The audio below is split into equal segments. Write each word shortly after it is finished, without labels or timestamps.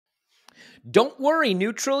Don't worry,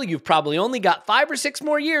 neutral. You've probably only got 5 or 6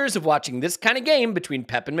 more years of watching this kind of game between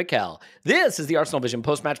Pep and Mikel. This is the ArsenalVision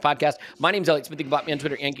Post-Match Podcast. My name's Elliot Smith. You can block me on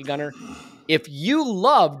Twitter, Yankee Gunner. If you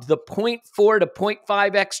loved the 0.4 to 0.5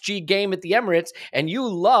 XG game at the Emirates and you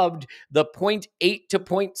loved the 0.8 to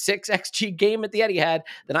 0.6 XG game at the Etihad,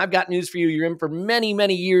 then I've got news for you. You're in for many,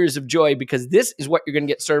 many years of joy because this is what you're going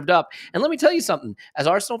to get served up. And let me tell you something. As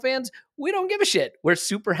Arsenal fans, we don't give a shit. We're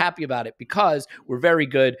super happy about it because we're very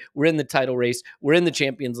good. We're in the title race. We're in the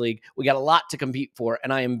Champions League. We got a lot to compete for,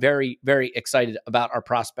 and I am very, very excited about our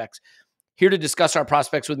prospects. Here to discuss our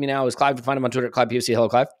prospects with me now is Clive. You can find him on Twitter at ClivePFC. Hello,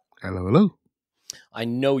 Clive. Hello, hello. I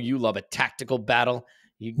know you love a tactical battle.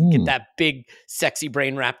 You can get that big, sexy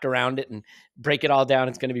brain wrapped around it and break it all down.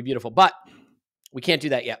 It's going to be beautiful. But we can't do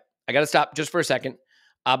that yet. I got to stop just for a second.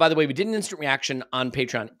 By the way, we did an instant reaction on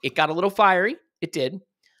Patreon. It got a little fiery. It did.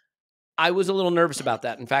 I was a little nervous about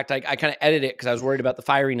that. In fact, I kind of edited it because I was worried about the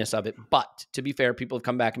fieriness of it. But to be fair, people have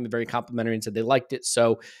come back and been very complimentary and said they liked it.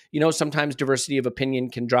 So, sometimes diversity of opinion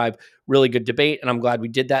can drive really good debate. And I'm glad we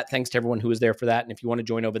did that. Thanks to everyone who was there for that. And if you want to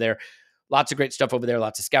join over there, lots of great stuff over there,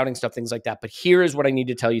 lots of scouting stuff, things like that. But here is what I need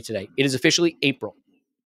to tell you today. It is officially April.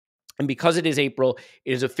 And because it is April,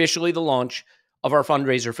 it is officially the launch of our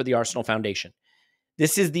fundraiser for the Arsenal Foundation.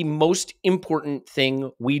 This is the most important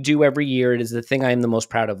thing we do every year. It is the thing I am the most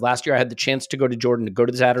proud of. Last year, I had the chance to go to Jordan, to go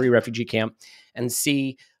to the Zaatari refugee camp and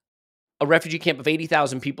see a refugee camp of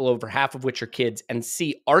 80,000 people, over half of which are kids, and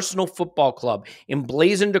see Arsenal Football Club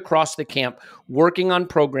emblazoned across the camp, working on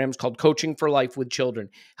programs called Coaching for Life with children,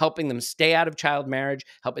 helping them stay out of child marriage,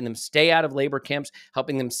 helping them stay out of labor camps,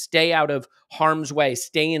 helping them stay out of harm's way,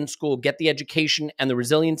 stay in school, get the education and the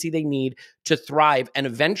resiliency they need to thrive and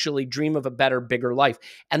eventually dream of a better, bigger life.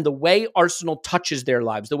 And the way Arsenal touches their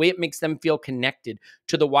lives, the way it makes them feel connected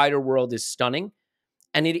to the wider world is stunning.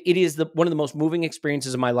 And it is one of the most moving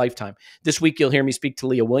experiences of my lifetime. This week, you'll hear me speak to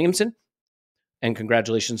Leah Williamson. And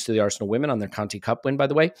congratulations to the Arsenal women on their Conti Cup win, by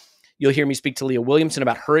the way. You'll hear me speak to Leah Williamson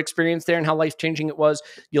about her experience there and how life-changing it was.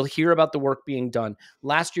 You'll hear about the work being done.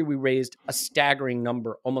 Last year, we raised a staggering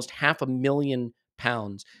number, almost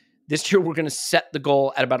 £500,000. This year, we're going to set the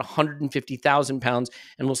goal at about £150,000,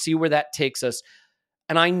 and we'll see where that takes us.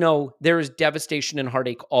 And I know there is devastation and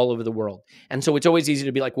heartache all over the world. And so it's always easy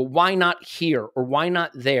to be like, well, why not here or why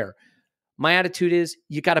not there? My attitude is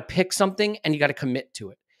you got to pick something and you got to commit to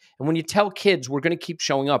it. And when you tell kids, we're going to keep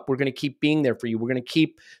showing up, we're going to keep being there for you, we're going to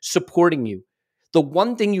keep supporting you. The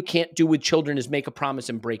one thing you can't do with children is make a promise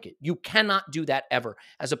and break it. You cannot do that ever.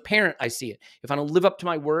 As a parent, I see it. If I don't live up to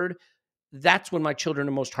my word, that's when my children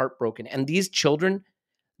are most heartbroken. And these children,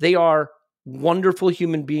 they are wonderful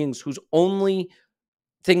human beings whose only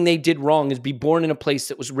thing they did wrong is be born in a place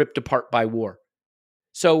that was ripped apart by war.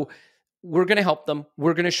 So we're going to help them.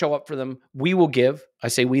 We're going to show up for them. We will give. I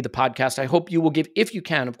say we, the podcast. I hope you will give if you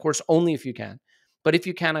can. Of course, only if you can. But if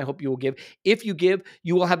you can, I hope you will give. If you give,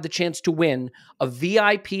 you will have the chance to win a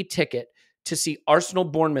VIP ticket to see Arsenal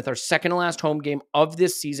Bournemouth, our second to last home game of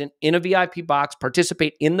this season, in a VIP box,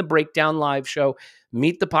 participate in the Breakdown live show,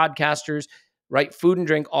 meet the podcasters, right? Food and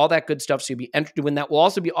drink, all that good stuff. So you'll be entered to win that. We'll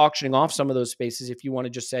also be auctioning off some of those spaces if you want to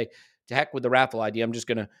just say, to heck with the raffle idea. I'm just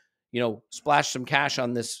going to, splash some cash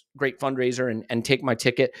on this great fundraiser and take my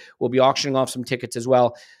ticket. We'll be auctioning off some tickets as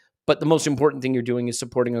well. But the most important thing you're doing is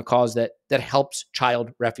supporting a cause that helps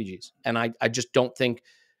child refugees. And I just don't think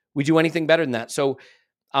we do anything better than that. So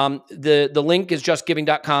the link is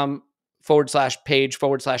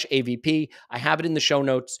justgiving.com/page/AVP. I have it in the show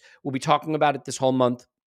notes. We'll be talking about it this whole month.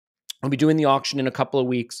 I'll be doing the auction in a couple of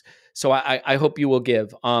weeks. So I hope you will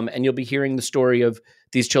give. And you'll be hearing the story of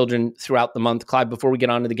these children throughout the month. Clive, before we get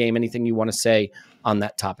on to the game, anything you want to say on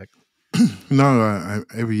that topic? No,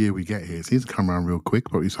 every year we get here, it seems to come around real quick,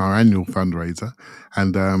 but it's our annual fundraiser.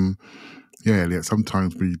 And Elliot,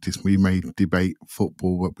 sometimes we may debate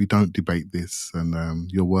football, but we don't debate this.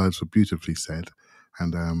 And your words were beautifully said.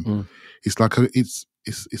 And it's like it's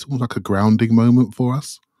almost like a grounding moment for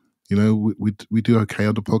us. We do okay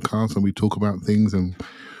on the podcast and we talk about things, and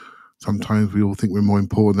sometimes we all think we're more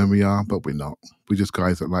important than we are, but we're not. We're just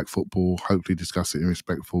guys that like football, hopefully discuss it in a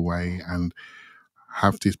respectful way and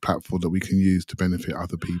have this platform that we can use to benefit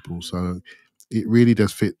other people. So it really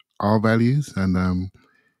does fit our values, and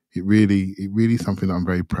it really is something that I'm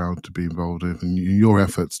very proud to be involved with. And your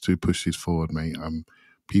efforts to push this forward, mate,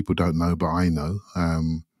 people don't know, but I know,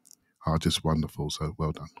 are just wonderful. So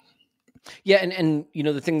well done. Yeah, and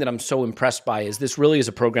the thing that I'm so impressed by is this really is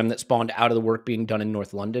a program that spawned out of the work being done in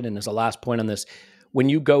North London. And as a last point on this, when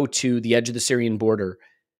you go to the edge of the Syrian border,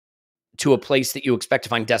 to a place that you expect to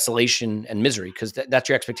find desolation and misery, because that's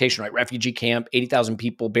your expectation, right? Refugee camp, 80,000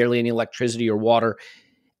 people, barely any electricity or water.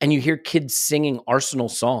 and you hear kids singing Arsenal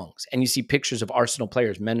songs, and you see pictures of Arsenal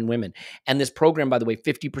players, men and women. And this program, by the way,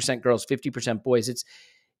 50% girls, 50% boys.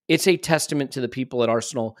 It's a testament to the people at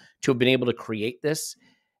Arsenal to have been able to create this.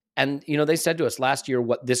 And, they said to us last year,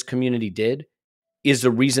 what this community did is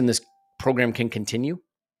the reason this program can continue.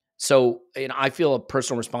 So, I feel a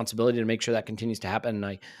personal responsibility to make sure that continues to happen.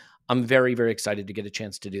 And I'm very, very excited to get a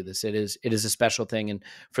chance to do this. It is a special thing. And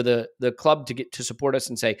for the club to get to support us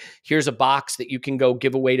and say, here's a box that you can go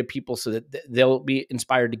give away to people so that they'll be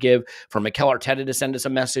inspired to give. For Mikel Arteta to send us a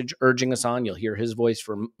message urging us on, you'll hear his voice.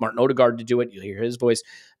 For Martin Odegaard to do it, you'll hear his voice.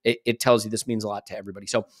 It tells you this means a lot to everybody.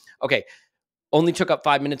 So, okay, only took up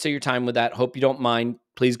 5 minutes of your time with that. Hope you don't mind.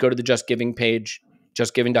 Please go to the Just Giving page,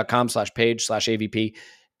 justgiving.com/page/AVP,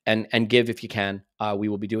 and give if you can. We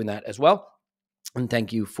will be doing that as well. And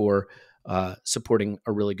thank you for supporting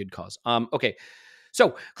a really good cause. Okay,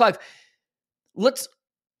 so Clive, let's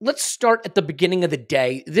start at the beginning of the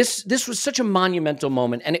day. This was such a monumental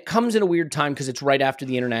moment, and it comes in a weird time because it's right after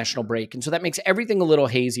the international break, and so that makes everything a little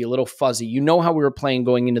hazy, a little fuzzy. You know how we were playing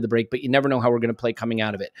going into the break, but you never know how we're going to play coming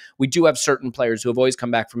out of it. We do have certain players who have always come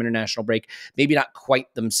back from international break, maybe not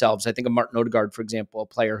quite themselves. I think of Martin Odegaard, for example, a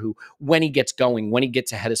player who, when he gets going, when he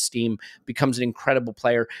gets ahead of steam, becomes an incredible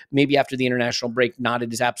player. Maybe after the international break, not at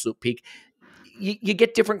his absolute peak. You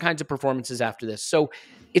get different kinds of performances after this. So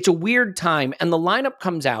it's a weird time, and the lineup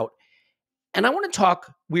comes out, and I want to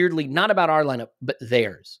talk weirdly, not about our lineup, but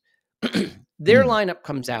theirs. Their lineup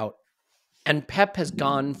comes out, and Pep has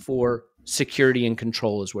gone for security and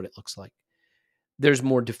control is what it looks like. There's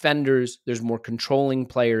more defenders. There's more controlling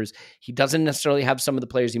players. He doesn't necessarily have some of the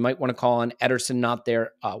players you might want to call on. Ederson not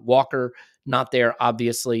there. Walker not there,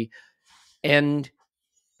 obviously. And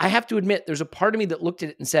I have to admit, there's a part of me that looked at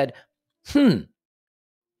it and said,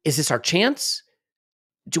 is this our chance?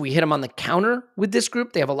 Do we hit them on the counter with this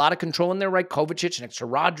group? They have a lot of control in there, right? Kovacic next to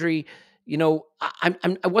Rodri.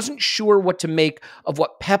 I wasn't sure what to make of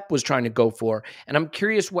what Pep was trying to go for. And I'm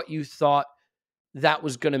curious what you thought that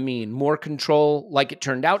was going to mean. More control like it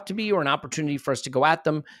turned out to be, or an opportunity for us to go at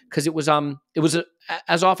them? Because it was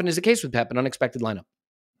as often is the case with Pep, an unexpected lineup.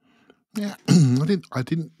 Yeah, I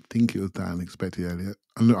didn't think it was that unexpected, Elliot.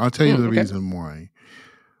 And I'll tell you the reason why.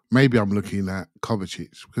 Maybe I'm looking at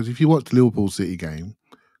Kovacic, because if you watch the Liverpool City game,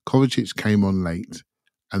 Kovacic came on late,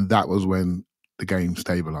 and that was when the game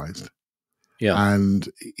stabilised. Yeah. And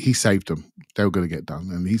he saved them. They were going to get done,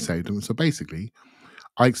 and he saved them. So basically,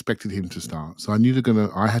 I expected him to start. So I knew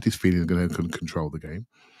I had this feeling they're going to control the game.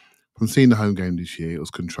 From seeing the home game this year, it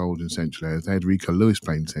was controlled in central areas. They had Rico Lewis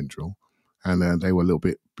playing central, and they were a little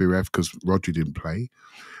bit bereft because Rodri didn't play.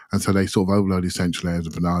 And so they sort of overloaded central areas,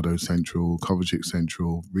 Bernardo central, Kovacic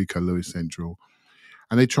central, Rico Lewis central.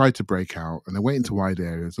 And they tried to break out, and they went into wide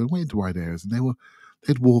areas. And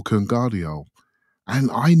they'd Walker and Guardiola.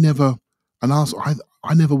 And I never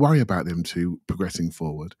worry about them two progressing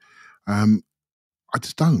forward. I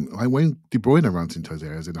just don't. Like when De Bruyne runs into those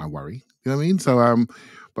areas, then I worry. You know what I mean? So,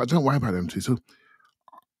 but I don't worry about them two. So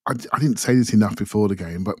I didn't say this enough before the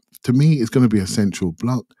game, but to me, it's going to be a central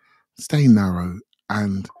block, stay narrow,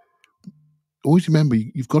 and always remember,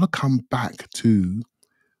 you've got to come back to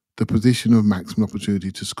the position of maximum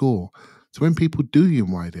opportunity to score. So when people do you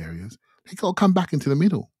in wide areas, they got to come back into the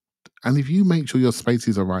middle. And if you make sure your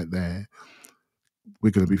spaces are right there,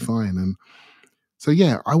 we're going to be fine. And so,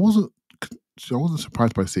 yeah, I wasn't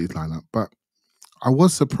surprised by City's lineup, but I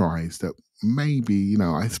was surprised that maybe,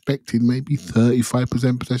 I expected maybe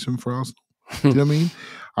 35% possession for Arsenal. Do you know what I mean?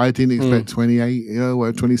 I didn't expect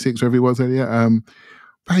 28, 26, whatever it was earlier.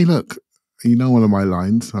 But hey, look, one of my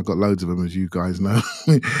lines, I've got loads of them, as you guys know.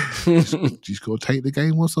 Just got to take the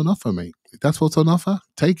game. What's on offer, mate? If that's what's on offer,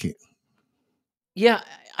 take it. Yeah,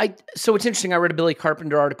 so it's interesting. I read a Billy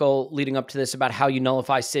Carpenter article leading up to this about how you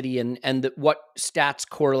nullify City and what stats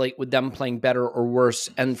correlate with them playing better or worse.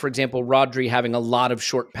 And for example, Rodri having a lot of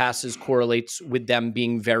short passes correlates with them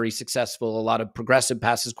being very successful. A lot of progressive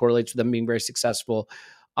passes correlates with them being very successful,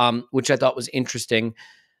 which I thought was interesting.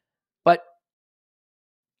 But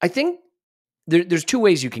I think there's two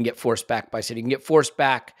ways you can get forced back by City. You can get forced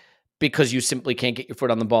back because you simply can't get your foot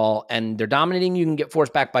on the ball and they're dominating. You can get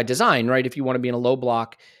forced back by design, right? If you want to be in a low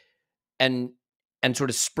block and sort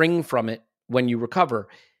of spring from it when you recover.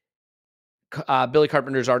 Billy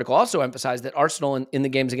Carpenter's article also emphasized that Arsenal in the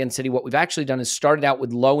games against City, what we've actually done is started out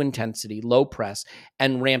with low intensity, low press,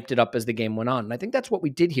 and ramped it up as the game went on. And I think that's what we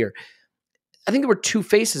did here. I think there were two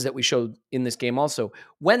faces that we showed in this game also.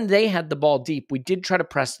 When they had the ball deep, we did try to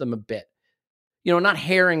press them a bit. Not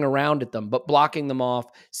herring around at them, but blocking them off,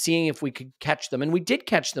 seeing if we could catch them. And we did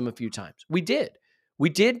catch them a few times. We did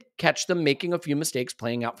catch them making a few mistakes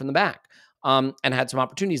playing out from the back. and had some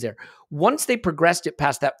opportunities there. Once they progressed it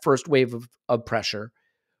past that first wave of pressure,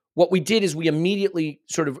 what we did is we immediately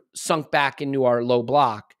sort of sunk back into our low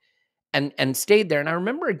block and stayed there. And I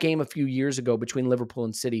remember a game a few years ago between Liverpool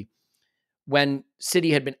and City when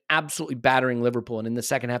City had been absolutely battering Liverpool. And in the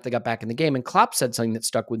second half, they got back in the game. And Klopp said something that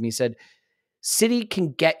stuck with me. He said, City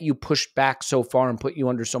can get you pushed back so far and put you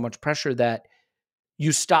under so much pressure that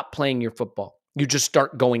you stop playing your football. You just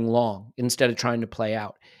start going long instead of trying to play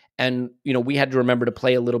out. And, we had to remember to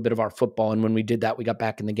play a little bit of our football. And when we did that, we got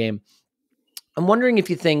back in the game. I'm wondering if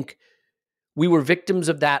you think we were victims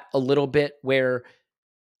of that a little bit, where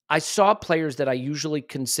I saw players that I usually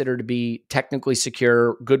consider to be technically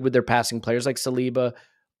secure, good with their passing, players like Saliba,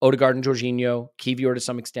 Odegaard and Jorginho, Kivior to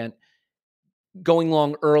some extent, going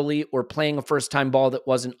long early or playing a first-time ball that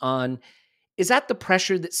wasn't on. Is that the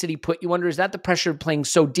pressure that City put you under? Is that the pressure of playing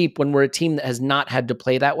so deep when we're a team that has not had to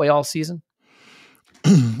play that way all season?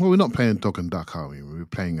 Well, we're not playing dog and duck, are we? We're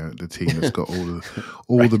playing the team that's got all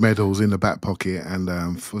right. the medals in the back pocket, and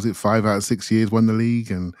was it 5 out of 6 years won the league?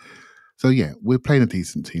 And so, yeah, we're playing a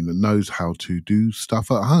decent team that knows how to do stuff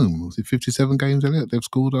at home. Was it 57 games, Elliot, they've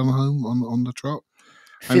scored on home on the trot?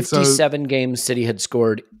 57 games City had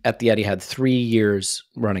scored at the Etihad 3 years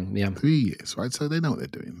running. Yeah, 3 years, right? So they know what they're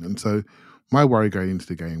doing. And so my worry going into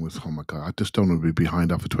the game was, oh my God, I just don't want to be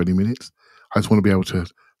behind after 20 minutes. I just want to be able to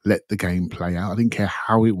let the game play out. I didn't care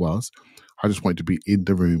how it was. I just wanted to be in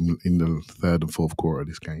the room in the third and fourth quarter of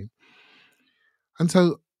this game. And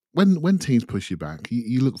so when teams push you back,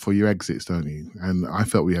 you look for your exits, don't you? And I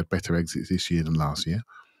felt we had better exits this year than last year.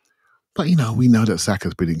 But, we know that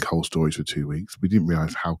Saka's been in cold storage for 2 weeks. We didn't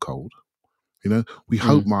realise how cold. We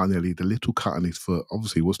hope Martinelli, the little cut on his foot,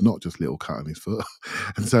 obviously was not just little cut on his foot.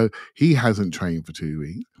 And so he hasn't trained for 2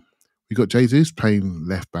 weeks. We got Jesus playing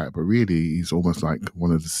left back, but really he's almost like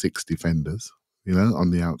one of the 6 defenders,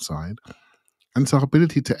 on the outside. And so our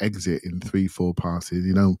ability to exit in 3-4 passes,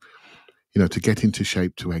 to get into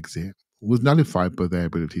shape to exit was nullified by their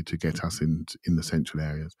ability to get us in the central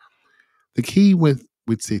areas. The key with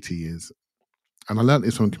City is, and I learned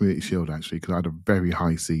this on Community Shield actually, because I had a very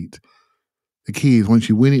high seat. The key is once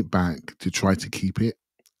you win it back to try to keep it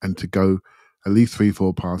and to go at least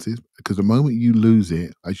 3-4 passes, because the moment you lose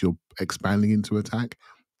it as you're expanding into attack,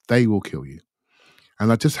 they will kill you.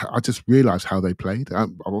 And I just realised how they played.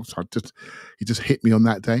 It just hit me on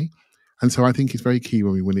that day. And so I think it's very key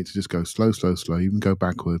when we win it to just go slow, even go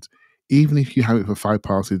backwards, even if you have it for 5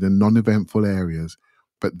 passes in non-eventful areas,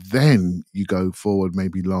 but then you go forward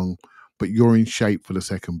maybe long, but you're in shape for the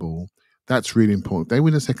second ball. That's really important. If they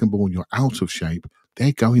win the second ball and you're out of shape,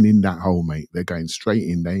 they're going in that hole, mate. They're going straight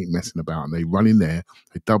in. They ain't messing about. And they run in there,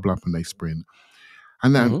 they double up and they sprint.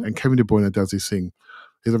 And then and Kevin De Bruyne does this thing.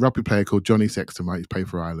 There's a rugby player called Johnny Sexton, right? He's played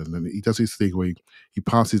for Ireland. And he does this thing where he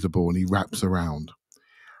passes the ball and he wraps around.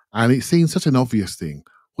 And it seems such an obvious thing.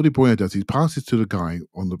 What De Bruyne does, he passes to the guy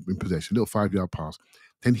in possession, a little 5-yard pass.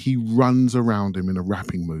 Then he runs around him in a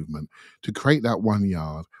wrapping movement to create that 1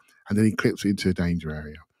 yard. And then he clips it into a danger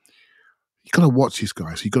area. You got to watch this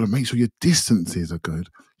guy. So you got to make sure your distances are good.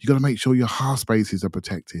 You got to make sure your half spaces are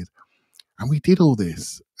protected. And we did all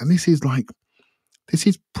this. And this is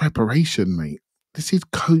preparation, mate. This is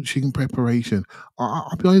coaching preparation.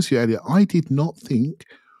 I'll be honest with you, Elliot. I did not think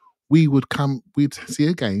we'd see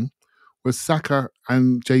a game where Saka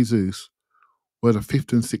and Jesus were the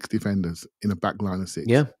 5th and 6th defenders in a back line of 6.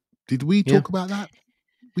 Yeah. Did we talk about that?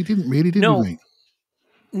 We didn't really, did we, mate?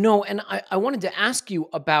 No, and I wanted to ask you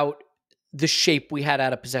about the shape we had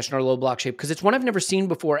out of possession, our low block shape, because it's one I've never seen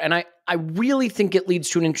before. And I really think it leads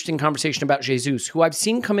to an interesting conversation about Jesus, who I've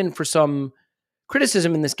seen come in for some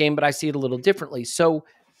criticism in this game, but I see it a little differently. So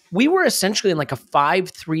we were essentially in like a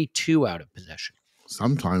 5-3-2 out of possession.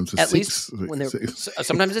 Sometimes at least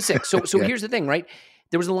sometimes a 6. So yeah. Here's the thing, right?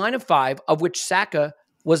 There was a line of 5, of which Saka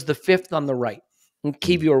was the 5th on the right, and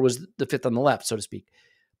Kivior was the 5th on the left, so to speak.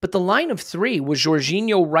 But the line of 3 was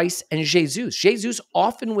Jorginho, Rice, and Jesus. Jesus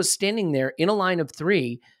often was standing there in a line of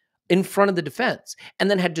 3 in front of the defense, and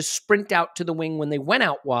then had to sprint out to the wing when they went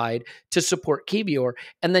out wide to support Kivior,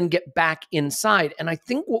 and then get back inside. And I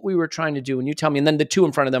think what we were trying to do, and you tell me, and then the 2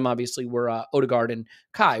 in front of them obviously were Odegaard and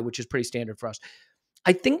Kai, which is pretty standard for us.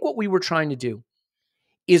 I think what we were trying to do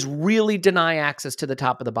is really deny access to the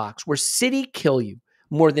top of the box. Where City kill you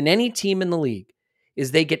more than any team in the league is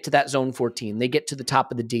they get to that zone 14. They get to the top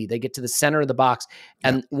of the D. They get to the center of the box.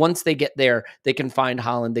 And once they get there, they can find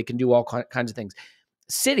Haaland. They can do all kinds of things.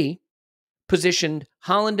 City positioned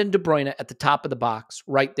Haaland and De Bruyne at the top of the box,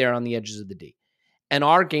 right there on the edges of the D. And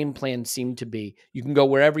our game plan seemed to be, you can go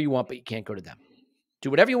wherever you want, but you can't go to them. Do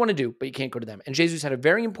whatever you want to do, but you can't go to them. And Jesus had a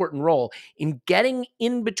very important role in getting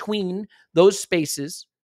in between those spaces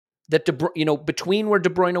that, between where De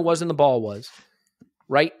Bruyne was and the ball was,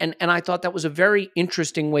 right? And I thought that was a very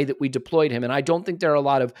interesting way that we deployed him. And I don't think there are a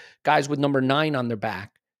lot of guys with number 9 on their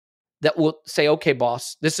back that will say, okay,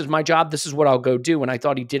 boss, this is my job. This is what I'll go do. And I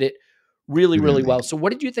thought he did it really, really well. So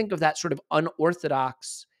what did you think of that sort of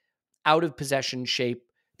unorthodox, out of possession shape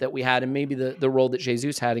that we had, and maybe the role that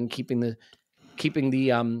Jesus had in keeping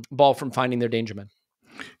the ball from finding their danger men?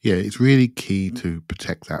 Yeah, it's really key to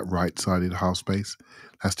protect that right-sided half space.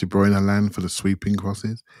 That's De Bruyne land for the sweeping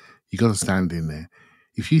crosses. You got to stand in there.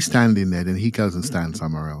 If you stand in there, then he goes and stands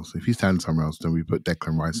somewhere else. If you stand somewhere else, then we put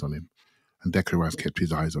Declan Rice on him. And Declan Rice kept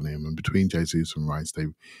his eyes on him. And between Jesus and Rice,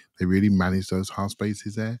 they really managed those half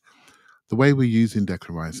spaces there. The way we're using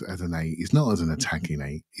Declan Rice as an 8 is not as an attacking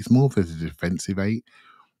 8. It's more of a defensive 8.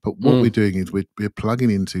 But what we're doing is we're plugging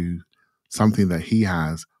into something that he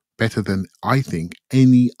has better than, I think,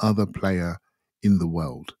 any other player in the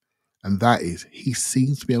world. And that is, he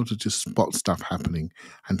seems to be able to just spot stuff happening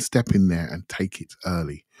and step in there and take it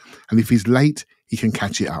early. And if he's late, he can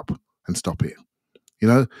catch it up and stop it. You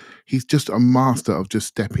know, he's just a master of just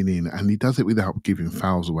stepping in, and he does it without giving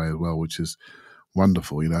fouls away as well, which is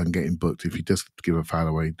wonderful, you know, and getting booked. If he does give a foul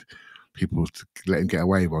away, people let him get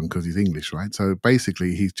away with one because he's English, right? So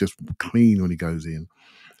basically, he's just clean when he goes in.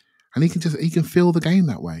 And he can feel the game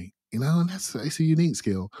that way, you know, and it's a unique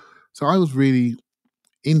skill. So I was really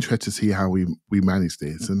interested to see how we manage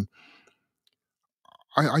this. And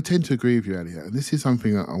I tend to agree with you, Elliot. And this is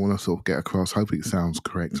something I want to sort of get across. Hopefully it sounds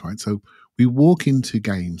correct, right? So we walk into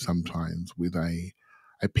games sometimes with a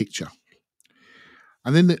picture.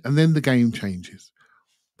 And then the game changes.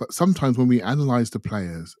 But sometimes when we analyse the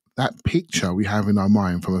players, that picture we have in our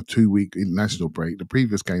mind from a 2-week international break, the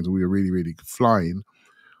previous games we were really, really flying,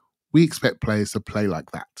 we expect players to play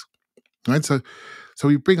like that. Right? So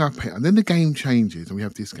we bring up, and then the game changes and we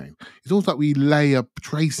have this game. It's almost like we lay a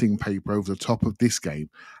tracing paper over the top of this game,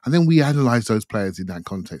 and then we analyse those players in that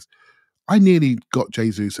context. I nearly got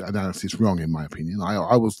Jesus' analysis wrong, in my opinion.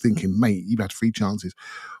 I was thinking, mate, you've had 3 chances.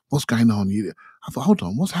 What's going on? I thought, hold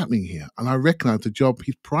on, what's happening here? And I recognised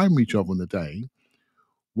his primary job on the day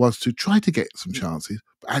was to try to get some chances,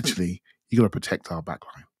 but actually, you got to protect our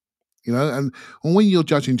backline. You know, and when you're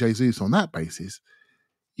judging Jesus on that basis,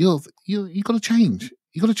 you got to change.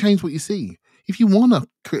 You got to change what you see. If you want to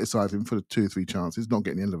criticise him for the 2 or 3 chances, not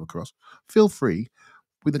getting the end of a cross, feel free.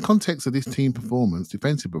 With the context of this team performance,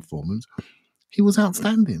 defensive performance, he was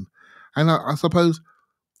outstanding. And I suppose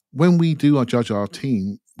when we do judge our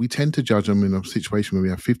team, we tend to judge them in a situation where we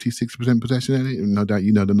have 56% possession in it. No doubt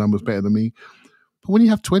you know the numbers better than me. But when you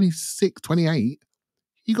have 26, 28,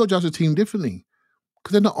 you got to judge a team differently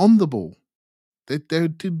because they're not on the ball. They're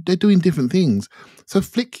doing different things. So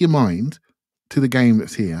flick your mind to the game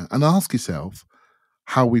that's here and ask yourself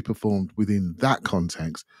how we performed within that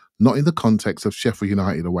context, not in the context of Sheffield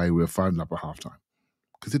United away we were 5-0 up at halftime.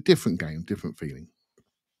 Because a different game, different feeling.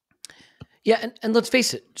 Yeah, and let's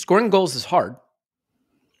face it, scoring goals is hard.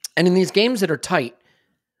 And in these games that are tight,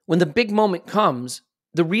 when the big moment comes,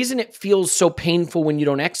 the reason it feels so painful when you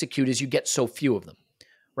don't execute is you get so few of them,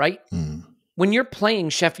 right? When you're playing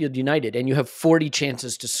Sheffield United and you have 40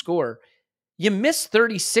 chances to score, you miss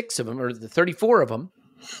 36 of them or the 34 of them,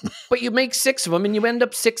 but you make 6 of them and you end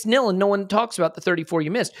up 6-0 and no one talks about the 34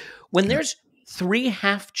 you missed. When there's 3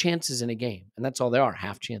 half chances in a game, and that's all they are,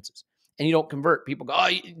 half chances, and you don't convert, people go, oh,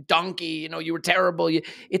 you donkey, you were terrible.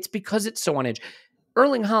 It's because it's so on edge.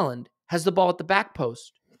 Erling Haaland has the ball at the back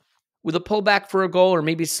post with a pullback for a goal or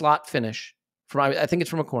maybe slot finish. I think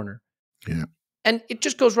it's from a corner. Yeah. And it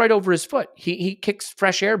just goes right over his foot. He kicks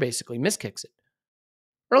fresh air, basically, miskicks it.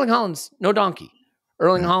 Erling Haaland's no donkey.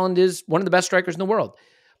 Erling Haaland is one of the best strikers in the world.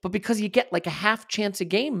 But because you get like a half chance a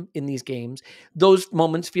game in these games, those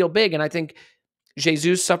moments feel big. And I think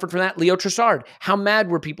Jesus suffered from that. Leo Trossard, how mad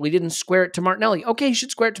were people? He didn't square it to Martinelli. Okay, he should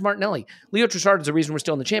square it to Martinelli. Leo Trossard is the reason we're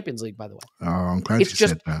still in the Champions League, by the way. Oh, I'm glad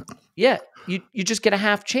said that. Yeah, you just get a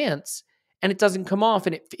half chance and it doesn't come off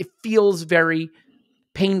and it feels very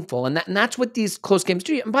painful. And that's what these close games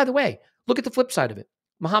do. And by the way, look at the flip side of it.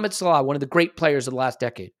 Mohamed Salah, one of the great players of the last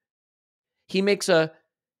decade. He makes a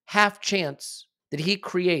half chance that he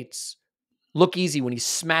creates look easy when he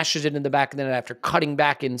smashes it in the back of the net after cutting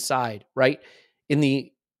back inside, right? In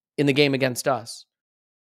the game against us.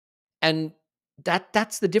 And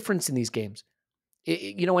that's the difference in these games.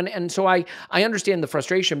 And so I understand the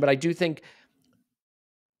frustration, but I do think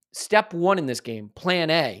step 1 in this game, plan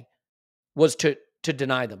A, was to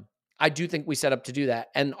deny them. I do think we set up to do that.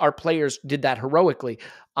 And our players did that heroically.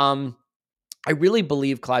 I really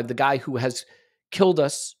believe, Clive, the guy who has killed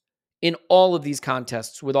us in all of these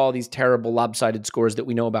contests with all these terrible lopsided scores that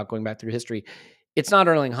we know about going back through history, it's not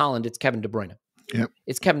Erling Haaland, it's Kevin De Bruyne. Yep.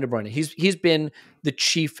 It's Kevin De Bruyne. He's been the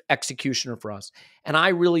chief executioner for us. And I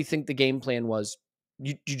really think the game plan was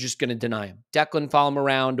you're just going to deny him. Declan follow him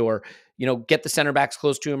around, or get the center backs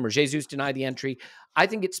close to him, or Jesus deny the entry. I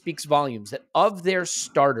think it speaks volumes that of their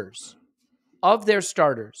starters,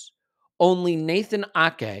 only Nathan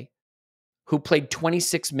Ake, who played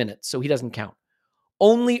 26 minutes, so he doesn't count.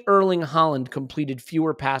 Only Erling Haaland completed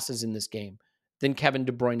fewer passes in this game than Kevin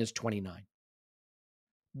De Bruyne's 29.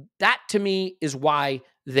 That, to me, is why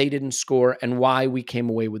they didn't score and why we came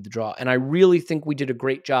away with the draw. And I really think we did a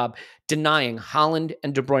great job denying Haaland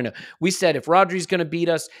and De Bruyne. We said if Rodri's going to beat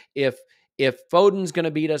us, if Foden's going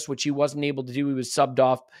to beat us, which he wasn't able to do, he was subbed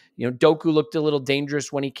off. Doku looked a little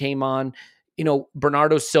dangerous when he came on.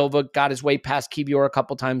 Bernardo Silva got his way past Kivior a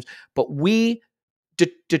couple times. But we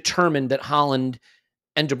determined that Haaland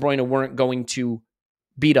and De Bruyne weren't going to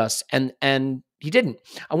beat us. And he didn't.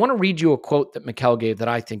 I want to read you a quote that Mikel gave that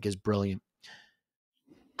I think is brilliant.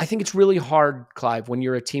 I think it's really hard, Clive, when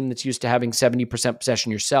you're a team that's used to having 70%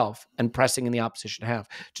 possession yourself and pressing in the opposition half,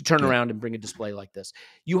 to turn around and bring a display like this.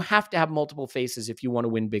 You have to have multiple faces if you want to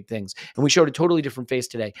win big things. And we showed a totally different face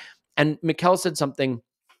today. And Mikel said something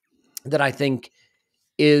that I think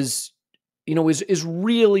is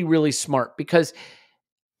really, really smart, because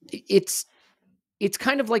it's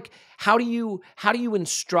kind of like, how do you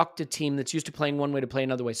instruct a team that's used to playing one way to play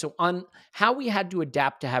another way? So on how we had to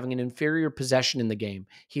adapt to having an inferior possession in the game,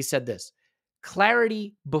 he said this: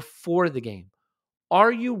 clarity before the game.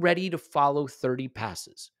 Are you ready to follow 30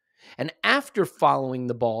 passes? And after following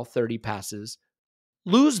the ball 30 passes,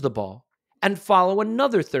 lose the ball and follow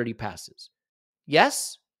another 30 passes.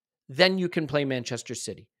 Yes? Then you can play Manchester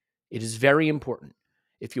City. It is very important.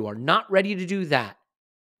 If you are not ready to do that,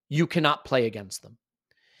 you cannot play against them.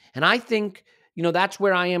 And I think, that's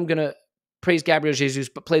where I am going to praise Gabriel Jesus,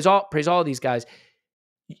 but praise all of these guys.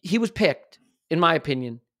 He was picked, in my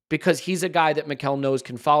opinion, because he's a guy that Mikel knows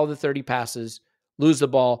can follow the 30 passes, lose the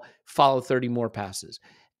ball, follow 30 more passes.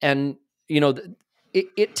 And,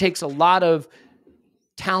 it takes a lot of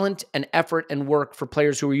talent and effort and work for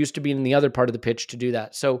players who are used to being in the other part of the pitch to do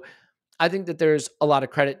that. So I think that there's a lot of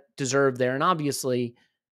credit deserved there. And obviously,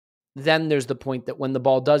 then there's the point that when the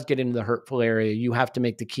ball does get into the hurtful area, you have to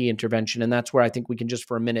make the key intervention. And that's where I think we can just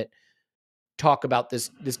for a minute talk about this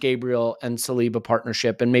Gabriel and Saliba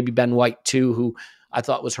partnership, and maybe Ben White too, who I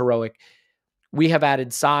thought was heroic. We have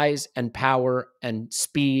added size and power and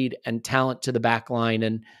speed and talent to the back line.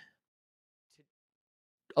 And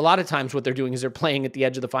a lot of times what they're doing is they're playing at the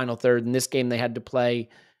edge of the final third. In this game, they had to play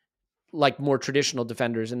like more traditional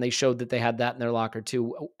defenders, and they showed that they had that in their locker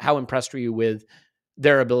too. How impressed were you with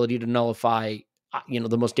their ability to nullify,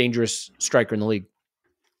 the most dangerous striker in the league?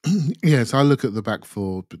 Yes, I look at the back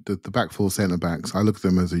four, the back four centre backs. I look at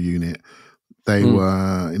them as a unit. They were,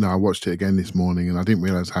 I watched it again this morning, and I didn't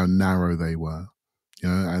realise how narrow they were.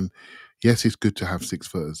 And yes, it's good to have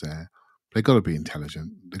 6-footers there. They got to be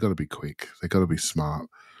intelligent. They got to be quick. They got to be smart.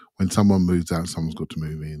 When someone moves out, someone's got to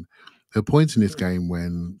move in. There were points in this game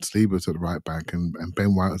when Saliba was at the right back and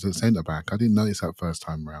Ben White was at centre back. I didn't notice that first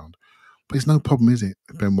time round. But it's no problem, is it?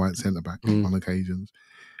 Ben White centre-back on occasions.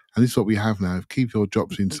 And this is what we have now. If Kivior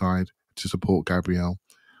drops inside to support Gabriel,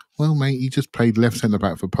 well, mate, he just played left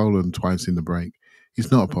centre-back for Poland twice in the break.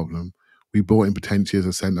 It's not a problem. We bought him potentially as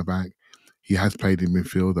a centre-back. He has played in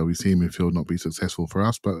midfield, though we've seen midfield not be successful for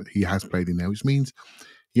us, but he has played in there, which means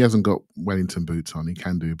he hasn't got Wellington boots on. He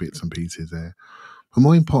can do bits and pieces there. But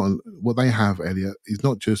more important, what they have, Elliot, is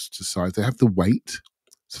not just the size. They have the weight,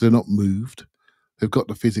 so they're not moved. They've got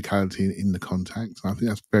the physicality in the contact. I think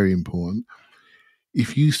that's very important.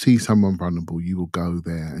 If you see someone vulnerable, you will go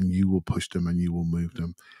there and you will push them and you will move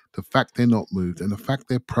them. The fact they're not moved and the fact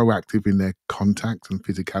they're proactive in their contact and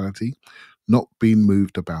physicality, not being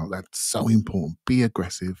moved about, that's so important. Be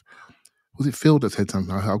aggressive. Was it Phil that said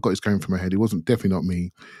something? I've got this going from my head. It wasn't, definitely not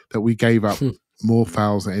me, that we gave up more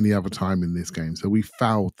fouls than any other time in this game. So we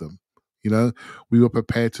fouled them. We were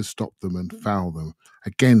prepared to stop them and foul them.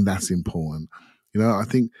 Again, that's important. I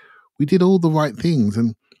think we did all the right things.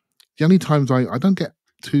 And the only times I don't get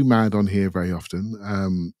too mad on here very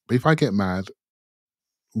often. But if I get mad,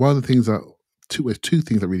 one of the things there's two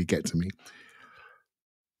things that really get to me.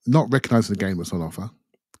 Not recognising the game that's on offer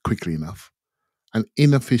quickly enough, and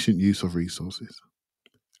inefficient use of resources.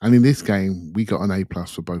 And in this game, we got an A+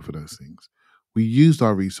 for both of those things. We used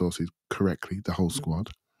our resources correctly, the whole squad,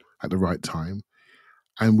 at the right time.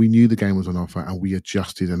 And we knew the game was on offer and we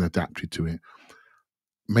adjusted and adapted to it.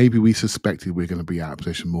 maybe we suspected we are going to be out of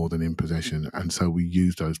possession more than in possession. And so we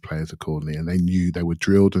used those players accordingly, and they knew they were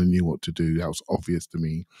drilled and knew what to do. That was obvious to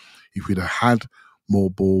me. If we'd have had more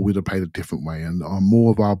ball, we'd have played a different way. And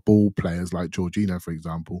more of our ball players, like Jorginho, for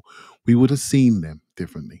example, we would have seen them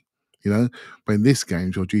differently. But in this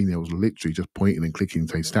game, Jorginho was literally just pointing and clicking,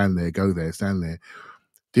 say, stand there, go there, stand there.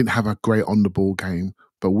 Didn't have a great on-the-ball game,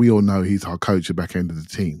 but we all know he's our coach at the back end of the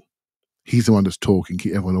team. He's the one that's talking,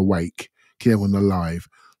 keep everyone awake, keep everyone alive,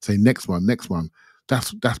 say, next one.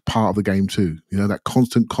 That's part of the game too. That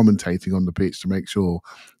constant commentating on the pitch to make sure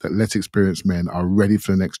that less experienced men are ready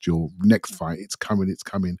for the next duel, next fight. It's coming.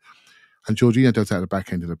 And Jorginho does that at the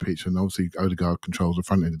back end of the pitch, and obviously Odegaard controls the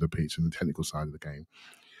front end of the pitch and the technical side of the game.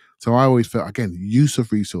 So I always felt, again, use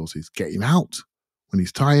of resources, get him out when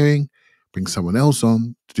he's tiring, bring someone else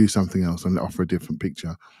on to do something else and offer a different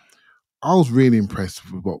picture. I was really impressed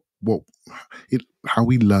with how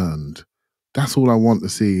we learned. That's all I want to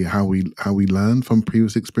see, how we learned from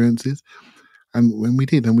previous experiences. And when we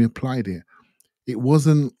did and we applied it, it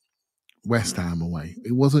wasn't West Ham away.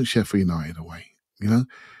 It wasn't Sheffield United away.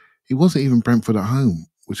 It wasn't even Brentford at home,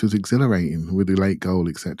 which was exhilarating with the late goal,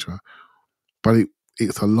 etc. But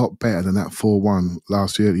it's a lot better than that 4-1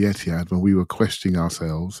 last year at the Etihad when we were questioning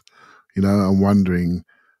ourselves, and wondering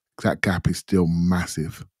that gap is still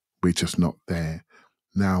massive. We're just not there.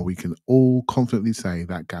 Now we can all confidently say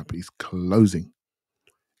that gap is closing.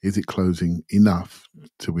 Is it closing enough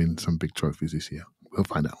to win some big trophies this year? We'll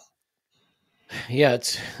find out. Yeah,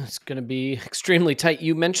 it's going to be extremely tight.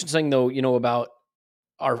 You mentioned something though, about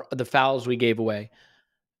the fouls we gave away.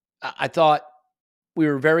 I thought we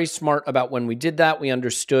were very smart about when we did that. We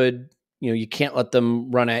understood, you can't let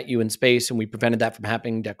them run at you in space, and we prevented that from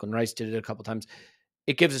happening. Declan Rice did it a couple times.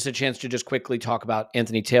 It gives us a chance to just quickly talk about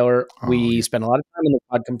Anthony Taylor. We spent a lot of time in the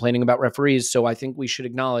pod complaining about referees, so I think we should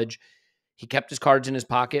acknowledge he kept his cards in his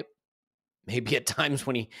pocket, maybe at times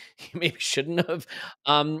when he maybe shouldn't have.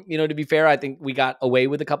 To be fair, I think we got away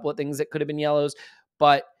with a couple of things that could have been yellows,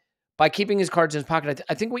 but by keeping his cards in his pocket,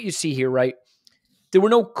 I think what you see here, right, there were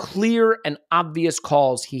no clear and obvious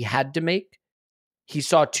calls he had to make. He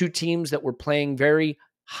saw two teams that were playing very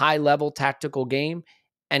high-level tactical game,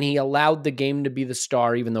 and he allowed the game to be the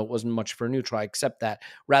star, even though it wasn't much for a neutral. I accept that,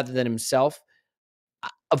 rather than himself.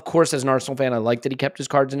 Of course, as an Arsenal fan, I like that he kept his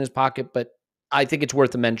cards in his pocket, but I think it's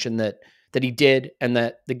worth a mention that he did, and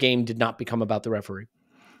that the game did not become about the referee.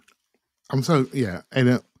 And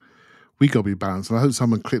we got to be balanced. And I hope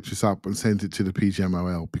someone clips this up and sends it to the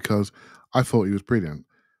PGMOL, because I thought he was brilliant.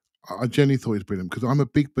 I genuinely thought he was brilliant, because I'm a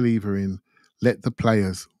big believer in let the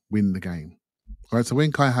players win the game. Right, so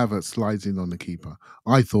when Kai Havertz slides in on the keeper,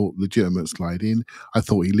 I thought legitimate slide in. I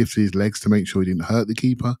thought he lifted his legs to make sure he didn't hurt the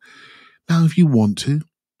keeper. Now, if you want to,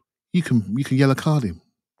 you can yellow card him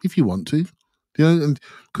if you want to, and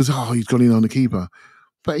because he's gone in on the keeper.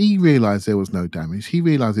 But he realised there was no damage. He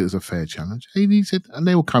realised it was a fair challenge. He said, and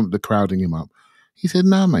they were come to crowding him up. He said,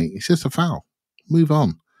 "No, mate, it's just a foul. Move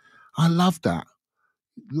on." I love that.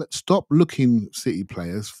 Stop looking, City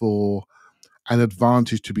players, for an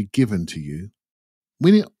advantage to be given to you.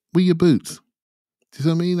 Win it with your boots. Do you see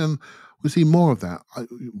what I mean? And we'll see more of that.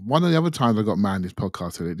 One of the other times I got mad in this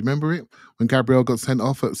podcast today, do you remember it? When Gabriel got sent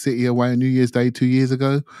off at City away on New Year's Day 2 years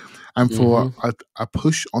ago, and for a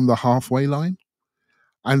push on the halfway line,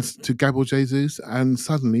 and to Gabriel Jesus, and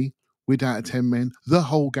suddenly we're down to 10 men. The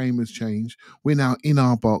whole game has changed. We're now in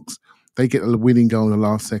our box. They get a winning goal in the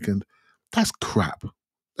last second. That's crap.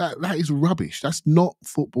 That is rubbish. That's not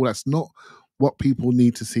football. That's not what people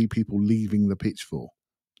need to see people leaving the pitch for,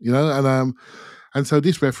 and so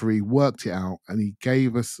this referee worked it out, and he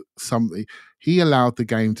gave us something. He allowed the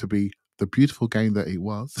game to be the beautiful game that it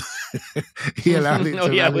was. He allowed it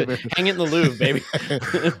to hang it in the Louvre, baby.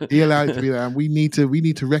 He allowed it to be there, and we need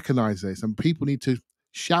to recognize this, and people need to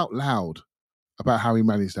shout loud about how he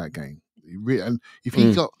managed that game. And if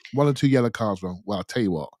he got one or two yellow cards wrong, well, I'll tell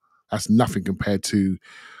you what, that's nothing compared to,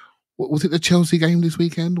 what was it, the Chelsea game this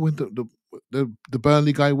weekend when the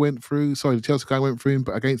Burnley guy went through? Sorry, the Chelsea guy went through him,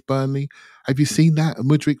 but against Burnley. Have you seen that?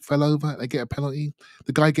 Mudryk fell over. They get a penalty.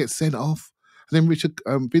 The guy gets sent off, and then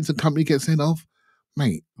Vincent Kompany gets sent off.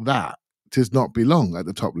 Mate, that does not belong at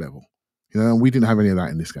the top level. And we didn't have any of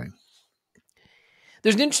that in this game.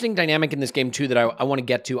 There's an interesting dynamic in this game too that I want to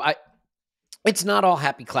get to. It's not all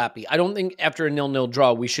happy clappy. I don't think after a 0-0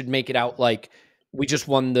 draw we should make it out like we just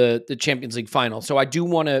won the Champions League final. So I do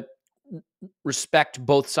want to respect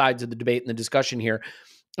both sides of the debate and the discussion here.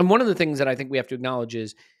 And one of the things that I think we have to acknowledge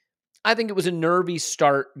is I think it was a nervy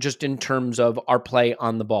start just in terms of our play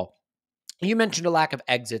on the ball. You mentioned a lack of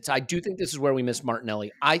exits. I do think this is where we miss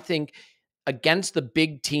Martinelli. I think against the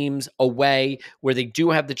big teams away where they do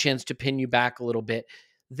have the chance to pin you back a little bit,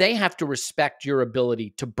 they have to respect your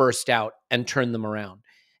ability to burst out and turn them around.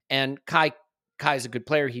 And Kai's a good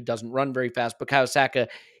player. He doesn't run very fast, but Bukayo Saka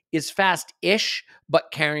is fast-ish, but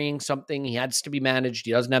carrying something. He has to be managed.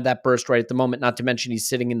 He doesn't have that burst right at the moment, not to mention he's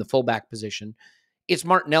sitting in the fullback position. It's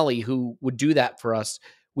Martinelli who would do that for us.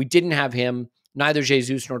 We didn't have him. Neither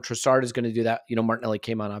Jesus nor Trossard is going to do that. Martinelli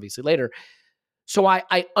came on obviously later. So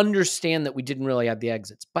I understand that we didn't really have the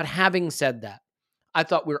exits. But having said that, I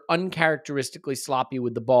thought we were uncharacteristically sloppy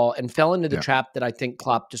with the ball and fell into the trap that I think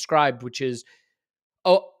Klopp described, which is,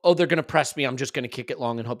 oh, they're going to press me. I'm just going to kick it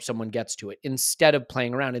long and hope someone gets to it instead of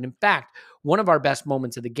playing around. And in fact, one of our best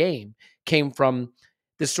moments of the game came from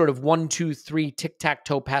this sort of 1-2-3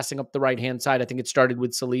 tic-tac-toe passing up the right-hand side. I think it started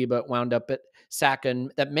with Saliba, wound up at Saka,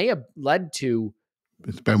 and that may have led to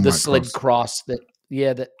the slid cross that.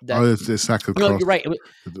 It's the Saka cross. No, you're right.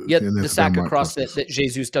 The Saka cross that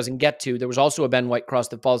Jesus doesn't get to. There was also a Ben White cross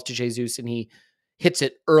that falls to Jesus, and he hits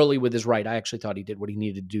it early with his right. I actually thought he did what he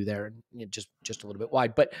needed to do there, and just a little bit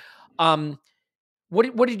wide. But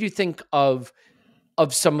what did you think of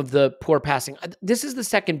some of the poor passing? This is the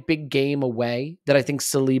second big game away that I think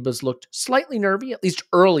Saliba's looked slightly nervy. At least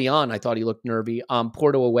early on, I thought he looked nervy.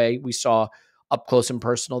 Porto away, we saw up close and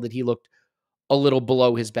personal that he looked a little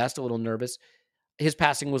below his best, a little nervous. His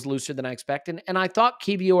passing was looser than I expected. And I thought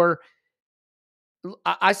Kivior,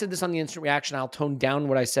 I said this on the instant reaction. I'll tone down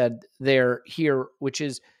what I said here, which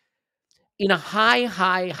is in a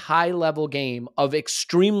high level game of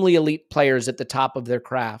extremely elite players at the top of their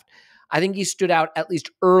craft. I think he stood out at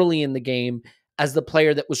least early in the game as the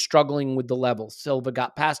player that was struggling with the level. Silva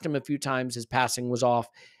got past him a few times. His passing was off.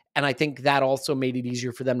 And I think that also made it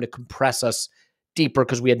easier for them to compress us deeper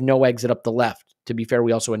because we had no exit up the left. To be fair,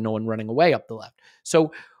 we also had no one running away up the left. So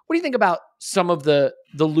what do you think about some of the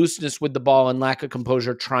looseness with the ball and lack of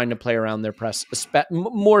composure trying to play around their press,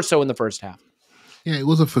 more so in the first half? Yeah, it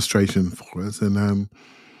was a frustration for us. And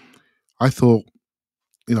I thought,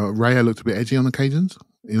 Raya looked a bit edgy on occasions,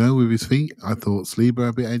 with his feet. I thought Saliba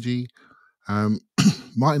a bit edgy.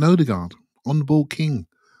 Martin Odegaard, on the ball king.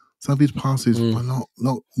 Some of his passes were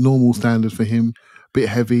not normal standards for him, a bit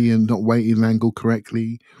heavy and not weighted and angled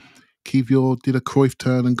correctly. Kivior did a Cruyff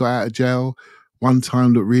turn and got out of jail. One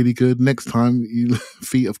time looked really good. Next time,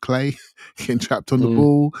 feet of clay, getting trapped on the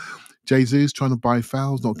ball. Jesus trying to buy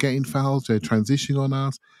fouls, not getting fouls. They're transitioning on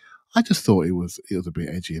us. I just thought it was a bit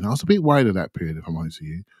edgy. And I was a bit worried at that period, if I'm honest with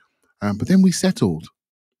you. But then we settled.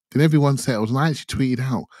 Then everyone settled. And I actually tweeted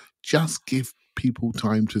out, just give people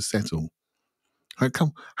time to settle.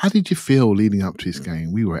 How did you feel leading up to this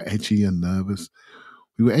game? We were edgy and nervous.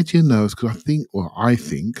 We were edgy and nervous because I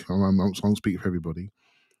think, I'm speaking for everybody,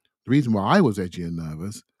 the reason why I was edgy and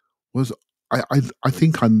nervous was I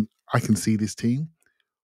think I can see this team.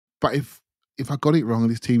 But if I got it wrong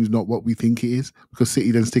and this team is not what we think it is, because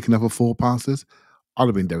City then stick another 4 passes, I'd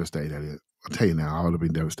have been devastated, Elliot. I'll tell you now, I would have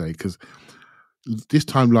been devastated because this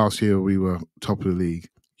time last year we were top of the league.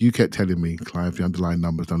 You kept telling me, Clive, the underlying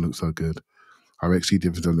numbers don't look so good. Our XG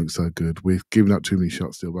difference don't look so good. We're giving up too many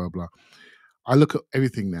shots still, blah, blah. I look at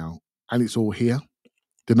everything now, and it's all here.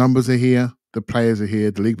 The numbers are here. The players are here.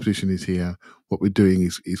 The league position is here. What we're doing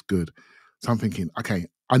is good. So I'm thinking, okay,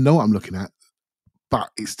 I know what I'm looking at, but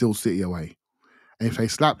it's still City away. And if they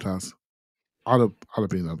slapped us, I'd have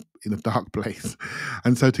been in a dark place.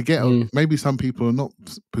 And so to get, maybe some people are not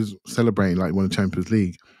celebrating like won the Champions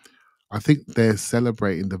League. I think they're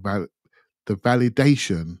celebrating the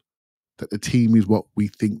validation that the team is what we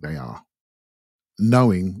think they are,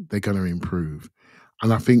 knowing they're going to improve.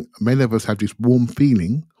 And I think many of us have this warm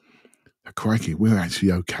feeling that, crikey, we're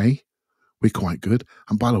actually okay. We're quite good.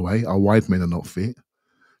 And by the way, our wide men are not fit.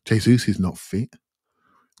 Jesus is not fit.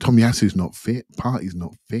 Tomiyasu's not fit. Partey's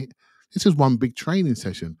not fit. This is one big training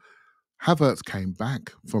session. Havertz came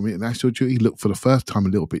back from international duty, looked for the first time a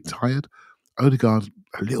little bit tired. Odegaard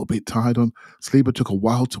a little bit tired on. Saliba took a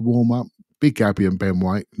while to warm up. Big Gabby and Ben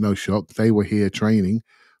White, no shock. They were here training.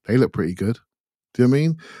 They look pretty good. Do you know what I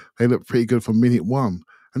mean? They look pretty good from minute one.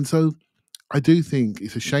 And so I do think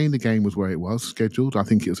it's a shame the game was where it was scheduled. I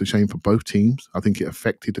think it was a shame for both teams. I think it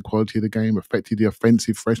affected the quality of the game, affected the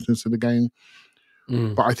offensive freshness of the game.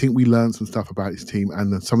 But I think we learned some stuff about this team,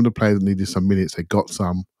 and some of the players needed some minutes. They got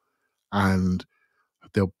some, and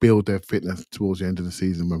they'll build their fitness towards the end of the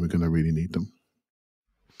season when we're going to really need them.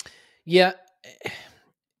 Yeah.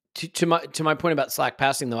 To my point about slack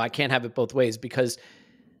passing, though, I can't have it both ways because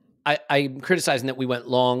I'm criticizing that we went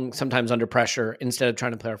long, sometimes under pressure, instead of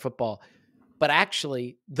trying to play our football. But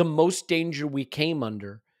actually, the most danger we came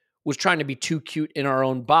under was trying to be too cute in our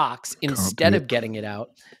own box instead of getting it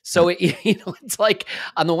out. So, it's like,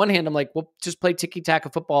 on the one hand, I'm like, well, just play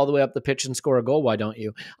ticky-taka football all the way up the pitch and score a goal. Why don't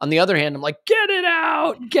you? On the other hand, I'm like, get it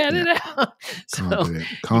out. So Can't do it.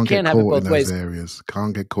 you Can't get have it caught both in ways. those areas.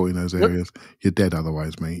 Can't get caught in those areas. You're dead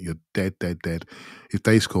otherwise, mate. You're dead. If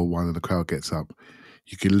they score one and the crowd gets up,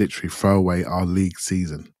 you can literally throw away our league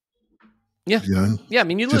season. Yeah. You know? Yeah. I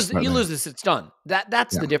mean, you lose this, it's done.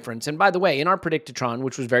 That's the difference. And by the way, in our Predictatron,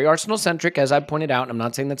 which was very Arsenal centric, as I pointed out, and I'm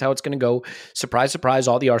not saying that's how it's going to go. Surprise, surprise,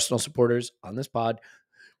 all the Arsenal supporters on this pod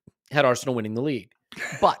had Arsenal winning the league.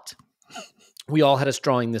 But we all had us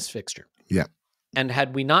drawing this fixture. Yeah. And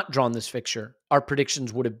had we not drawn this fixture, our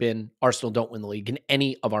predictions would have been Arsenal don't win the league in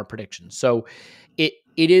any of our predictions. So it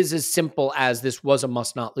is as simple as this was a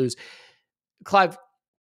must not lose. Clive,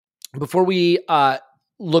 before we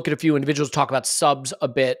look at a few individuals, talk about subs a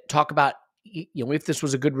bit, talk about, if this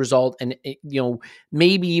was a good result, and,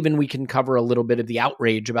 maybe even we can cover a little bit of the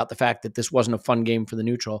outrage about the fact that this wasn't a fun game for the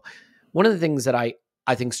neutral. One of the things that I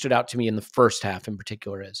think stood out to me in the first half in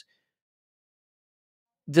particular is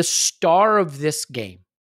the star of this game.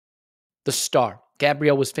 The star.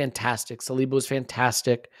 Gabriel was fantastic. Saliba was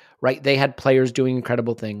fantastic, right? They had players doing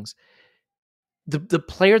incredible things. The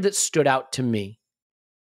player that stood out to me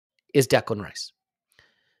is Declan Rice.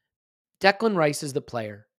 Declan Rice is the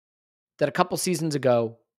player that a couple seasons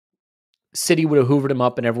ago, City would have hoovered him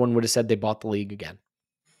up and everyone would have said they bought the league again,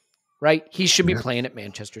 right? He should be playing at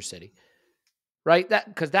Manchester City, right?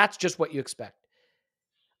 Because that's just what you expect.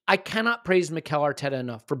 I cannot praise Mikel Arteta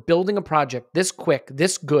enough for building a project this quick,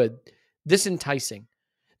 this good, this enticing,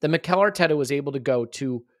 that Mikel Arteta was able to go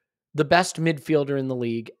to the best midfielder in the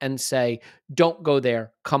league and say, don't go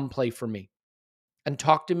there, come play for me, and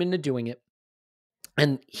talked him into doing it.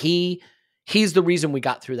 And he's the reason we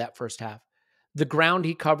got through that first half. The ground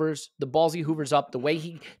he covers, the balls he hoovers up, the way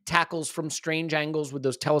he tackles from strange angles with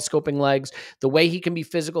those telescoping legs, the way he can be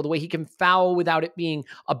physical, the way he can foul without it being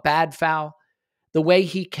a bad foul, the way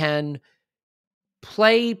he can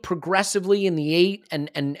play progressively in the 8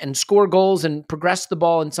 and score goals and progress the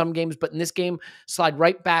ball in some games, but in this game, slide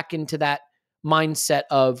right back into that mindset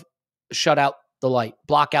of shut out the light,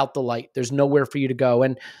 block out the light. There's nowhere for you to go.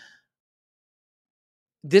 And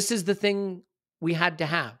this is the thing we had to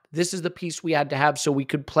have. This is the piece we had to have so we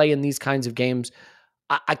could play in these kinds of games.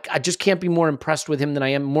 I just can't be more impressed with him than I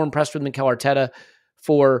am more impressed with Mikel Arteta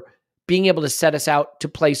for being able to set us out to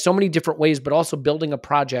play so many different ways, but also building a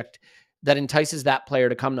project that entices that player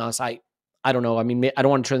to come to us. I don't know. I mean, I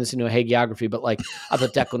don't want to turn this into a hagiography, but I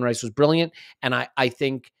thought Declan Rice was brilliant. And I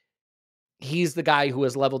think he's the guy who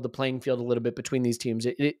has leveled the playing field a little bit between these teams.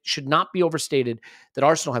 It should not be overstated that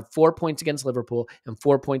Arsenal have 4 points against Liverpool and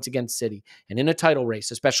 4 points against City. And in a title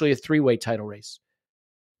race, especially a 3-way title race,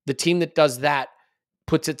 the team that does that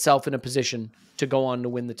puts itself in a position to go on to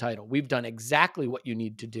win the title. We've done exactly what you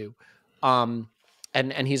need to do. And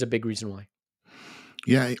he's a big reason why.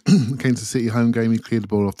 Yeah, came to City home game. He cleared the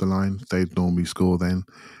ball off the line. They'd normally score then,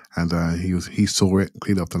 and he saw it,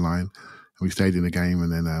 cleared off the line, and we stayed in the game.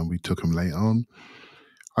 And then we took him late on.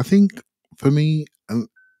 I think for me, and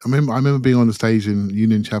I remember being on the stage in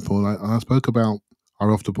Union Chapel, and I spoke about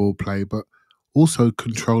our off the ball play, but also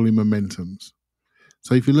controlling momentums.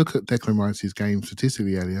 So if you look at Declan Rice's game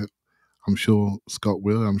statistically, Elliot, I'm sure Scott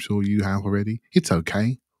will. I'm sure you have already. It's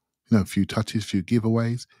okay, a few touches, few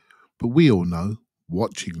giveaways, but we all know,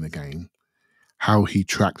 watching the game, how he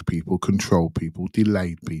tracked people, controlled people,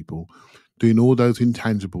 delayed people, doing all those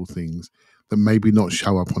intangible things that maybe not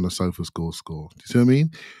show up on a sofa score. Do you see what I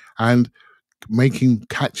mean? And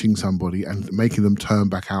catching somebody and making them turn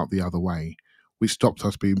back out the other way, which stopped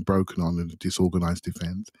us being broken on in a disorganized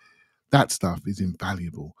defense. That stuff is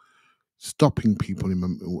invaluable. Stopping people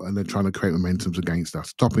and they're trying to create momentums against us,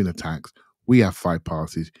 stopping attacks. We have 5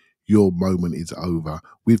 passes. Your moment is over.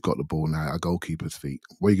 We've got the ball now at our goalkeeper's feet.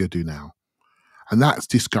 What are you going to do now? And that's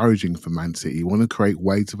discouraging for Man City. You want to create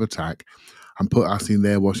waves of attack and put us in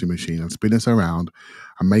their washing machine and spin us around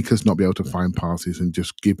and make us not be able to find passes and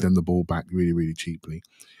just give them the ball back really, really cheaply.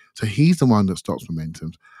 So he's the one that stops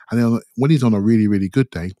momentums. And then when he's on a really, really good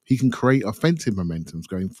day, he can create offensive momentums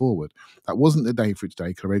going forward. That wasn't the day for each day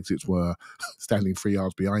because our exits were standing 3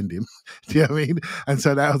 yards behind him. Do you know what I mean? And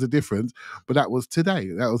so that was a difference. But that was today.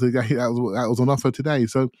 That was on offer today.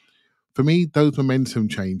 So for me, those momentum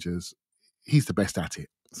changes, he's the best at it.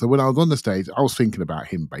 So when I was on the stage, I was thinking about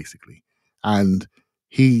him basically. And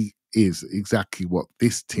he is exactly what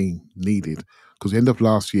this team needed. Because the end of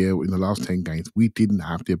last year, in the last 10 games, we didn't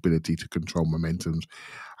have the ability to control momentums.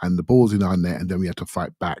 And the ball's in our net, and then we had to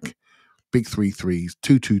fight back. Big 3-3s,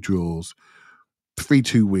 2-2 draws,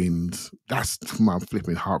 3-2 wins. That's my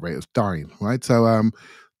flipping heart rate is dying, right? So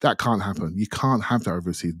that can't happen. You can't have that over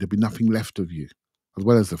a season. There'll be nothing left of you, as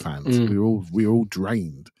well as the fans. We're all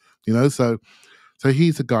drained, So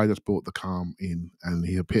he's the guy that's brought the calm in, and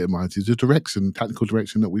he epitomizes the tactical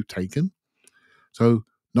direction that we've taken. So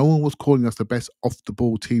no one was calling us the best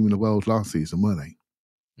off-the-ball team in the world last season, were they?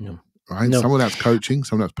 No. Right? No. Some of that's coaching,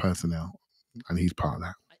 some of that's personnel, and he's part of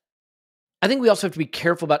that. I think we also have to be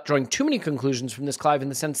careful about drawing too many conclusions from this, Clive, in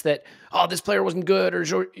the sense that, this player wasn't good, or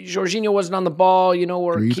Jorginho wasn't on the ball,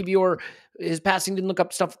 or Kivior, his passing didn't look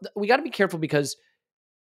up stuff. We got to be careful because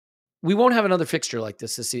we won't have another fixture like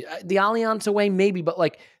this season. The Allianz away, maybe, but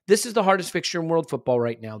this is the hardest fixture in world football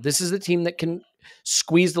right now. This is the team that can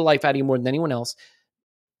squeeze the life out of you more than anyone else.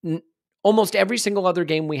 Almost every single other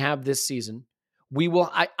game we have this season, we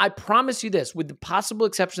will, I promise you this, with the possible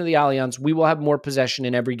exception of the Allianz, we will have more possession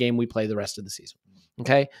in every game we play the rest of the season.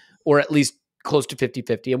 Okay? Or at least close to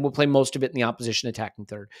 50-50, and we'll play most of it in the opposition attacking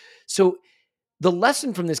third. So the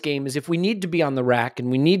lesson from this game is if we need to be on the rack and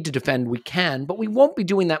we need to defend, we can, but we won't be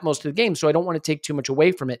doing that most of the game, so I don't want to take too much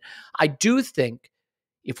away from it. I do think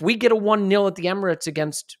if we get a 1-0 at the Emirates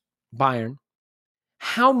against Bayern,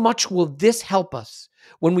 how much will this help us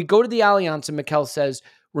when we go to the Allianz and Mikel says,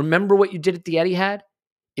 remember what you did at the Etihad?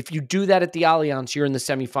 If you do that at the Allianz, you're in the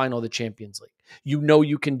semifinal of the Champions League. You know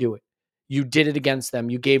you can do it. You did it against them.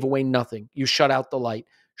 You gave away nothing. You shut out the light.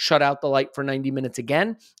 Shut out the light for 90 minutes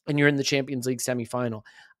again, and you're in the Champions League semifinal.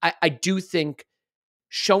 I do think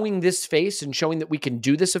showing this face and showing that we can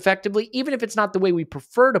do this effectively, even if it's not the way we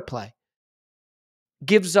prefer to play,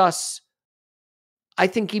 gives us, I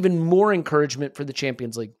think, even more encouragement for the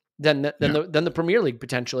Champions League than the Premier League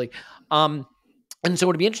potentially. And so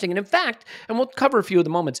it'd be interesting. And in fact, and we'll cover a few of the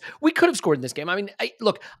moments, we could have scored in this game. I mean,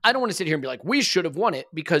 look, I don't want to sit here and be like, we should have won it,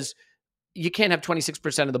 because you can't have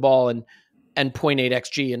 26% of the ball and 0.8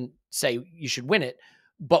 XG and say you should win it.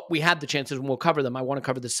 But we had the chances, and we'll cover them. I want to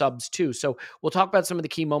cover the subs too. So we'll talk about some of the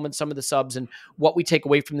key moments, some of the subs, and what we take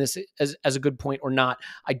away from this as a good point or not.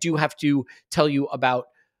 I do have to tell you about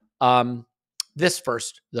this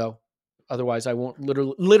first, though. Otherwise, I won't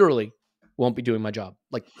literally won't be doing my job,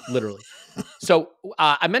 like literally. So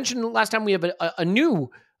I mentioned last time we have a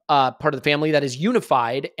new part of the family that is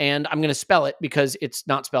Unified, and I'm going to spell it because it's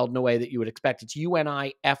not spelled in a way that you would expect. It's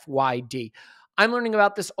UNIFYD. I'm learning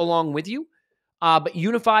about this along with you, but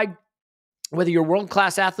Unified, whether you're a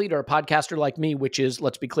world-class athlete or a podcaster like me, which is,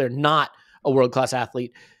 let's be clear, not a world-class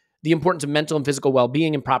athlete, the importance of mental and physical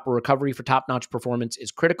well-being and proper recovery for top-notch performance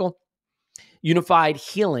is critical. Unified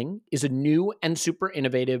Healing is a new and super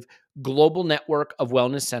innovative global network of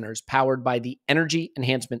wellness centers powered by the Energy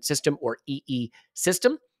Enhancement System, or EE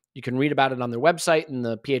system. You can read about it on their website and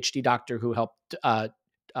the PhD doctor who helped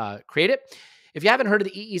create it. If you haven't heard of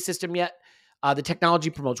the EE system yet, the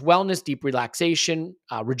technology promotes wellness, deep relaxation,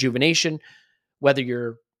 rejuvenation. Whether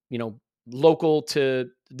you're, local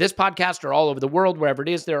to this podcast or all over the world, wherever it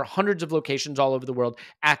is, there are hundreds of locations all over the world.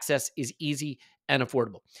 Access is easy and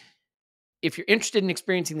affordable. If you're interested in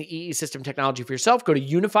experiencing the EE system technology for yourself, go to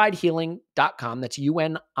unifiedhealing.com. That's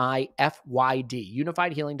UNIFYD,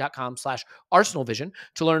 unifiedhealing.com/ArsenalVision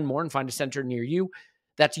to learn more and find a center near you.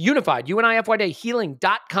 That's Unified, UNIFYD,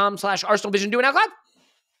 healing.com/ArsenalVision. Do it now, Clive.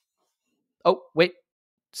 Oh, wait,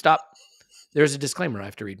 stop. There's a disclaimer I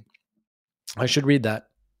have to read. I should read that.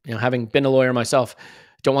 Having been a lawyer myself,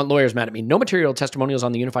 don't want lawyers mad at me. No material testimonials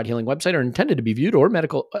on the Unified Healing website are intended to be viewed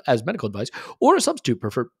as medical advice or a substitute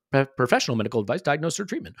for professional medical advice, diagnosis, or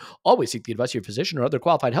treatment. Always seek the advice of your physician or other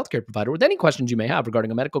qualified healthcare provider with any questions you may have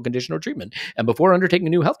regarding a medical condition or treatment, and before undertaking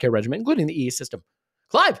a new healthcare regimen, including the EE system.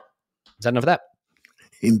 Clive, is that enough of that?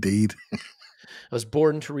 Indeed. I was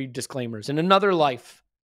born to read disclaimers. In another life,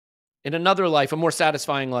 a more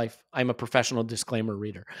satisfying life, I'm a professional disclaimer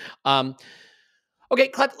reader. Okay,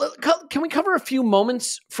 Clive, can we cover a few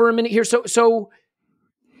moments for a minute here? So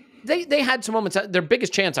they had some moments. Their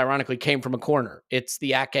biggest chance, ironically, came from a corner. It's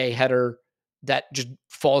the Ake header that just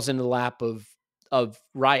falls into the lap of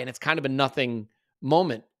Ryan. It's kind of a nothing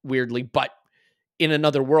moment, weirdly, but in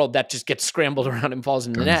another world, that just gets scrambled around and falls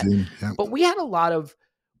in the net. Yeah. But we had a lot of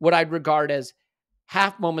what I'd regard as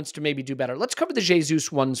half moments to maybe do better. Let's cover the Jesus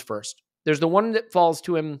ones first. There's the one that falls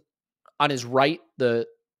to him on his right, the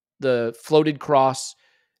floated cross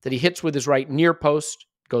that he hits with his right near post,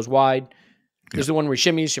 goes wide. There's the one where he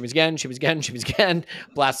shimmies again,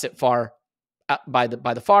 blasts it far by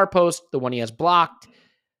the far post, the one he has blocked.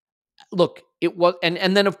 Look, it was,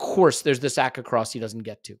 and then of course there's the Saka cross he doesn't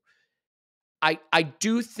get to. I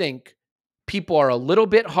do think people are a little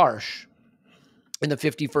bit harsh in the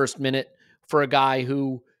 51st minute for a guy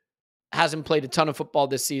who hasn't played a ton of football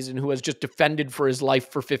this season, who has just defended for his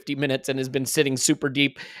life for 50 minutes and has been sitting super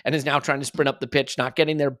deep and is now trying to sprint up the pitch, not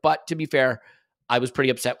getting there. But to be fair, I was pretty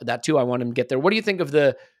upset with that too. I want him to get there. What do you think of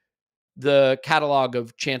the catalog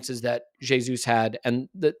of chances that Jesus had, and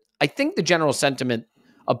I think the general sentiment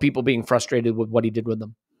of people being frustrated with what he did with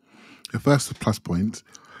them? The first plus point,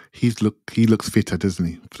 he looks fitter, doesn't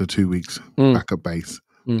he, for the 2 weeks back at base.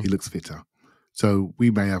 He looks fitter. So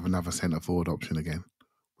we may have another centre forward option again,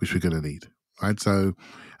 which we're going to need, right? So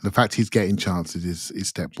the fact he's getting chances is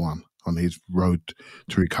step one on his road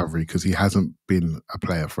to recovery, because he hasn't been a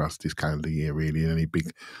player for us this calendar year, really, in any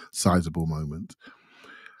big, sizable moment.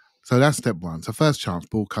 So that's step one. So first chance,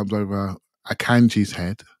 ball comes over Akanji's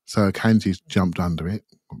head. So Akanji's jumped under it,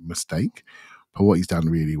 mistake. But what he's done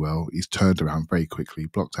really well, he's turned around very quickly,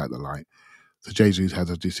 blocked out the light. So Jesus has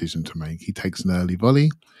a decision to make. He takes an early volley.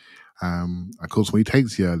 Of course, when he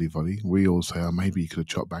takes the early volley, we all say, oh, maybe he could have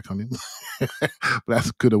chopped back on him. But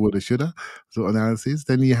that's coulda, woulda, shoulda sort of analysis.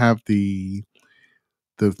 Then you have the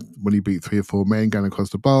when he beat 3 or 4 men going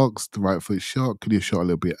across the box, the right foot shot. Could he have shot a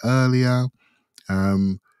little bit earlier?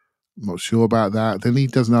 Not sure about that. Then he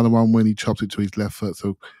does another one when he chops it to his left foot.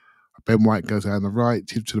 So Ben White goes out on the right,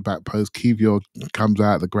 tips to the back post. Kivior comes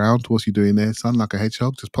out of the ground. What's he doing there, son? Like a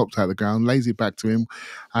hedgehog, just pops out of the ground, lays it back to him.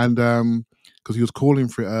 And because he was calling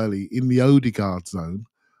for it early in the Odegaard zone,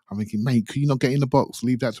 I'm thinking, mate, could you not get in the box?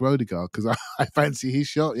 Leave that to Odegaard, because I fancy his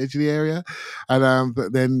shot, edge of the area. And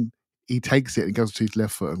but then he takes it and goes to his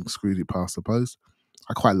left foot and screws it past the post.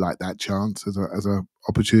 I quite like that chance as a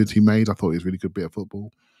opportunity made. I thought it was a really good bit of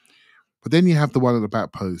football. But then you have the one at the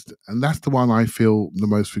back post, and that's the one I feel the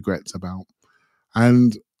most regrets about.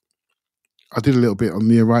 And I did a little bit on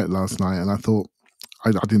near right last night, and I thought,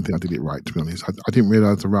 I didn't think I did it right, to be honest. I didn't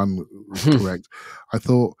realise the run was correct. I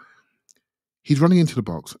thought, he's running into the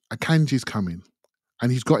box, Akanji's coming,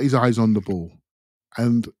 and he's got his eyes on the ball.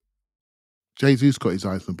 And Jesus got his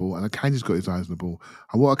eyes on the ball, and Akanji's got his eyes on the ball.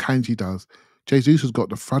 And what Akanji does, Jesus has got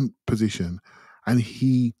the front position, and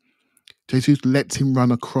Jesus lets him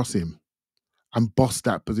run across him and boss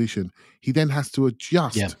that position. He then has to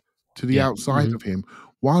adjust to the outside of him.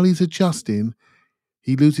 While he's adjusting,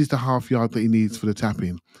 he loses the half yard that he needs for the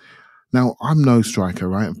tap-in. Now, I'm no striker,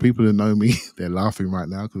 right? And people who know me, they're laughing right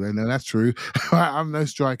now because they know that's true. I'm no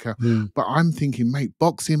striker. But I'm thinking, mate,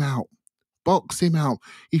 box him out. Box him out.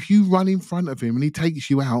 If you run in front of him and he takes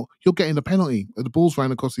you out, you're getting a penalty. The ball's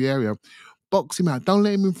running across the area. Box him out. Don't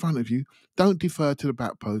let him in front of you. Don't defer to the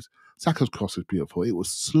back post. Saka's cross was beautiful. It was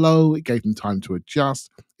slow. It gave him time to adjust.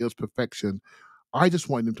 It was perfection. I just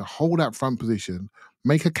wanted him to hold that front position,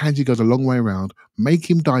 make Akanji goes a long way around, make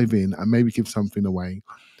him dive in and maybe give something away.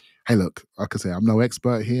 Hey, look, like I say, I'm no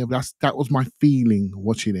expert here, but that was my feeling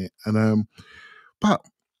watching it. And but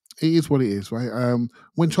it is what it is, right?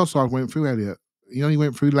 When Trossard went through, Elliot, he only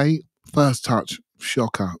went through late. First touch,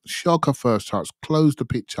 shocker first touch, closed the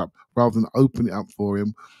pitch up rather than open it up for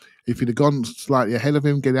him. If he'd have gone slightly ahead of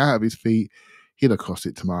him, get out of his feet, he'd have crossed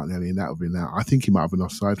it to Martinelli, and that would have been that. I think he might have been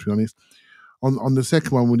offside, to be honest. On the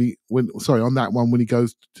second one, on that one, when he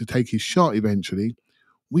goes to take his shot eventually,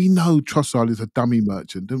 we know Trossard is a dummy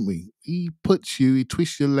merchant, don't we? He puts you, he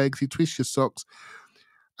twists your legs, he twists your socks,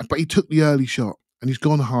 but he took the early shot and he's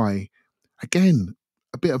gone high. Again,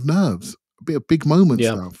 a bit of nerves, a bit of big moment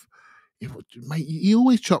stuff. Mate, he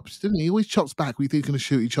always chops, doesn't he? He always chops back. We think he's going to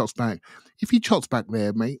shoot, he chops back. If he chops back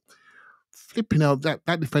there, mate, flipping out,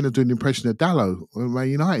 that defender doing an impression of Dallo at Man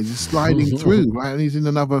United. He's sliding through, right? And he's in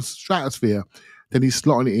another stratosphere. Then he's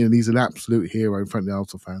slotting it in and he's an absolute hero in front of the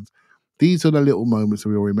Arsenal fans. These are the little moments that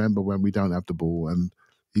we'll remember when we don't have the ball, and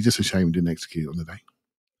he's just ashamed he didn't execute on the day.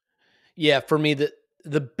 Yeah, for me,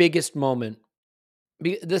 the biggest moment,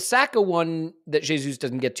 the Saka one that Jesus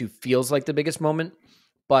doesn't get to feels like the biggest moment,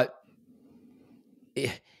 but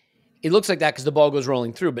it looks like that because the ball goes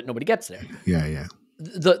rolling through, but nobody gets there. Yeah.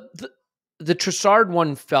 The Trossard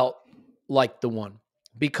one felt like the one,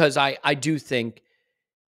 because I do think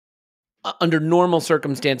under normal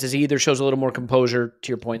circumstances, he either shows a little more composure, to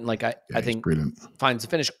your point, like I think brilliant, finds the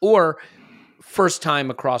finish, or first time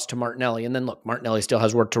across to Martinelli. And then look, Martinelli still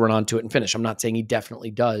has work to run onto it and finish. I'm not saying he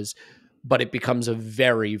definitely does, but it becomes a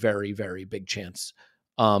very, very, very big chance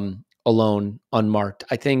alone, unmarked.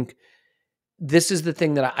 I think this is the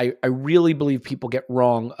thing that I really believe people get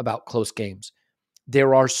wrong about close games.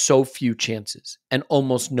 There are so few chances and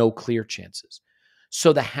almost no clear chances.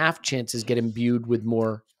 So the half chances get imbued with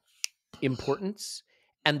more importance,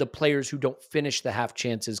 and the players who don't finish the half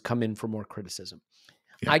chances come in for more criticism.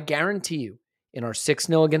 Yeah. I guarantee you, in our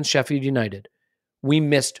 6-0 against Sheffield United, we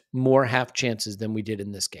missed more half chances than we did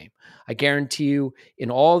in this game. I guarantee you,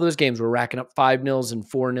 in all those games, we're racking up 5-0 and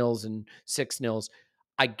 4-0 and 6-0.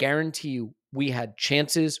 I guarantee you, we had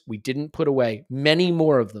chances we didn't put away, many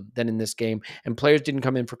more of them than in this game, and players didn't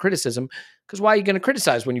come in for criticism, because why are you going to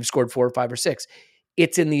criticize when you've scored 4 or 5 or 6?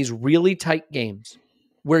 It's in these really tight games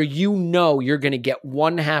where you know you're going to get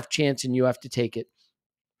one half chance and you have to take it.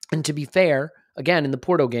 And to be fair, again, in the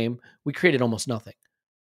Porto game, we created almost nothing,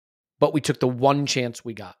 but we took the one chance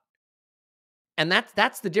we got. And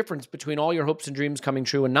that's the difference between all your hopes and dreams coming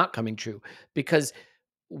true and not coming true. Because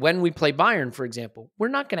when we play Bayern, for example, we're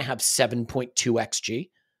not going to have 7.2 XG.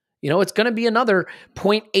 It's going to be another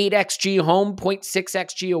 0.8 XG home, 0.6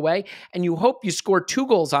 XG away, and you hope you score 2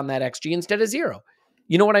 goals on that XG instead of 0.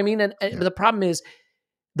 You know what I mean? And the problem is,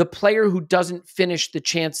 the player who doesn't finish the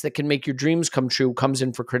chance that can make your dreams come true comes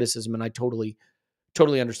in for criticism, and I totally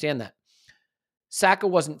understand that. Saka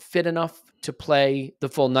wasn't fit enough to play the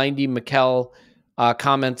full 90. Mikel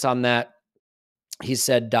comments on that. He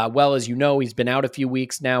said, well, as you know, he's been out a few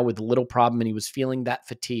weeks now with a little problem, and he was feeling that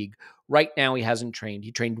fatigue. Right now, he hasn't trained.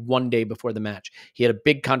 He trained 1 day before the match. He had a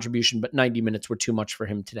big contribution, but 90 minutes were too much for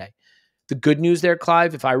him today. The good news there,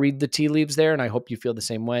 Clive, if I read the tea leaves there, and I hope you feel the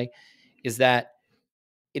same way, is that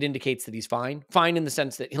it indicates that he's fine. Fine in the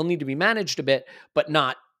sense that he'll need to be managed a bit, but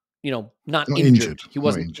not injured. He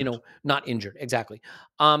wasn't, not injured. Exactly.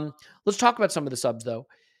 Let's talk about some of the subs, though.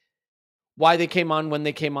 Why they came on, when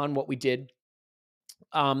they came on, what we did.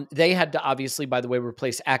 They had to obviously, by the way,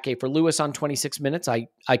 replace Ake for Lewis on 26 minutes. I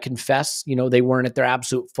confess, they weren't at their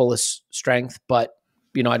absolute fullest strength, but,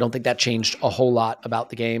 I don't think that changed a whole lot about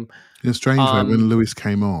the game. In a strange way, when Lewis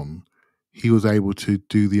came on, he was able to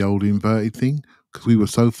do the old inverted thing, because we were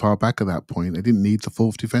so far back at that point. They didn't need the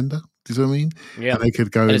 4th defender. Do you see what I mean? Yeah. And they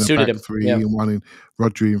could go in the back 3 and one in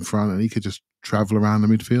Rodri in front, and he could just travel around the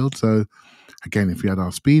midfield. So, again, if we had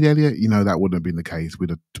our speed, Elliot, that wouldn't have been the case. We'd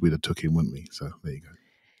have took him, wouldn't we? So, there you go.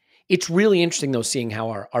 It's really interesting, though, seeing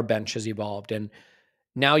how our bench has evolved. And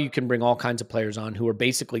now you can bring all kinds of players on who are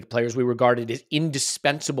basically players we regarded as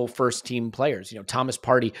indispensable first-team players. Thomas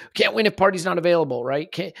Partey. Can't win if Partey's not available,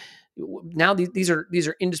 right? Now these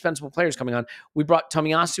are indispensable players coming on. We brought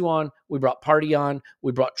Tomiyasu on. We brought Partey on.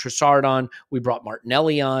 We brought Trossard on. We brought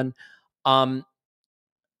Martinelli on. I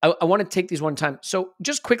want to take these one time. So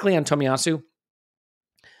just quickly on Tomiyasu,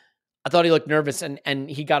 I thought he looked nervous and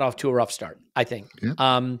he got off to a rough start, I think.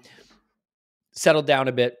 Yeah. Settled down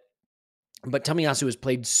a bit. But Tomiyasu has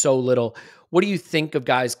played so little. What do you think of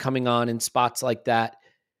guys coming on in spots like that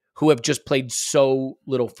who have just played so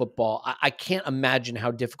little football? I can't imagine how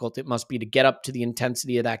difficult it must be to get up to the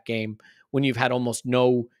intensity of that game when you've had almost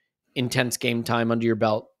no intense game time under your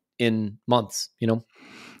belt in months,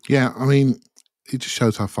 Yeah, I mean, it just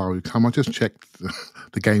shows how far we've come. I just checked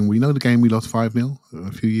the game. We know the game we lost 5-0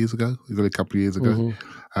 a few years ago. We got a couple of years ago.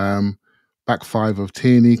 Mm-hmm. Back 5 of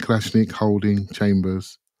Tierney, Kalashnik, Holding,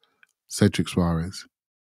 Chambers, Cedric Suarez.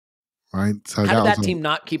 Right? So how did that team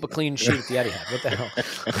not keep a clean sheet at the Etihad? What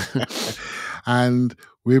the hell? And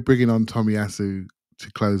we're bringing on Tomiyasu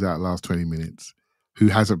to close out the last 20 minutes, who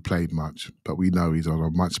hasn't played much, but we know he's on a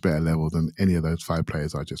much better level than any of those 5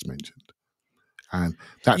 players I just mentioned. And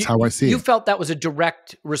that's how I see it. You felt that was a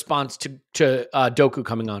direct response to Doku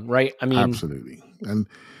coming on, right? I mean, absolutely. And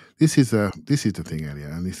this is the thing, Elliot.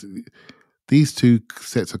 And these 2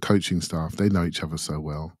 sets of coaching staff, they know each other so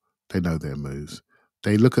well. They know their moves.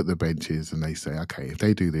 They look at the benches and they say, okay, if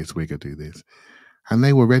they do this, we're going to do this. And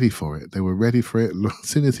they were ready for it. They were ready for it. As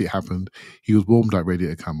soon as it happened, he was warmed up, ready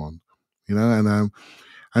to come on.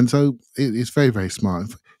 And so it's very, very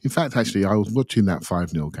smart. In fact, actually, I was watching that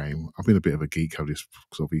 5-0 game. I've been a bit of a geek over this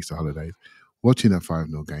sort of Easter holidays. Watching that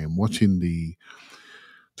 5-0 game, watching the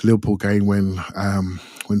Liverpool game when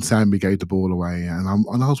Sambi gave the ball away, and I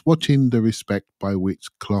was watching the respect by which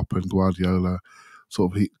Klopp and Guardiola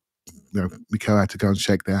sort of, Mikel had to go and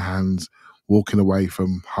shake their hands, walking away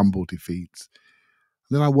from humble defeats.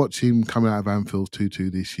 And then I watch him coming out of Anfield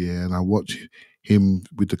 2-2 this year, and I watch him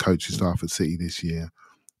with the coaching staff at City this year.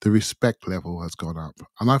 The respect level has gone up.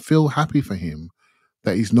 And I feel happy for him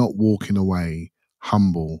that he's not walking away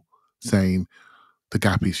humble, saying the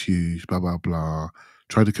gap is huge, blah, blah, blah,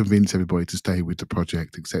 try to convince everybody to stay with the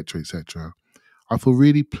project, etc., etc. I feel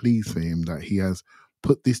really pleased for him that he has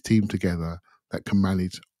put this team together that can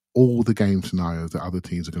manage all the game scenarios that other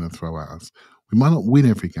teams are going to throw at us. We might not win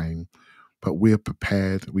every game, but we're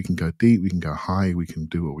prepared. We can go deep, we can go high, we can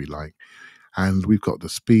do what we like. And we've got the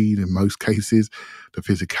speed in most cases, the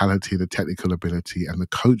physicality, the technical ability, and the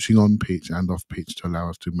coaching on pitch and off pitch to allow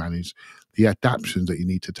us to manage the adaptations that you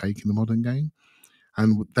need to take in the modern game.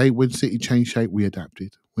 And when City changed shape, we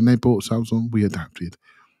adapted. When they brought subs on, we adapted.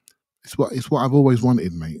 It's what I've always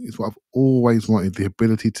wanted, mate. It's what I've always wanted, the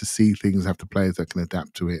ability to see things, have the players that can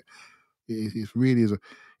adapt to it. It really is.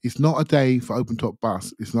 It's not a day for open top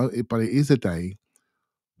bus. But it is a day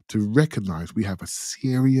to recognise we have a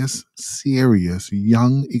serious,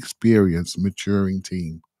 young, experienced, maturing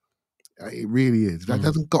team. It really is. That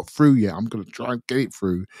hasn't got through yet. I'm going to try and get it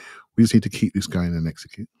through. We just need to keep this going and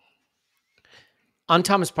execute. On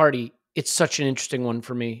Thomas Partey, it's such an interesting one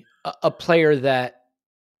for me. A player that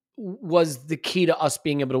was the key to us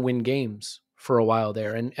being able to win games for a while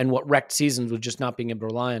there. And what wrecked seasons was just not being able to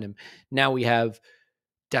rely on him. Now we have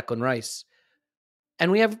Declan Rice.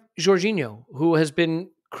 And we have Jorginho, who has been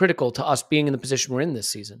critical to us being in the position we're in this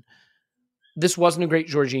season. This wasn't a great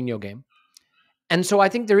Jorginho game. And so I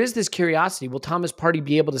think there is this curiosity. Will Thomas Partey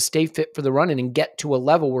be able to stay fit for the run-in and get to a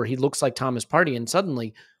level where he looks like Thomas Partey? And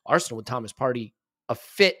suddenly, Arsenal with Thomas Partey, a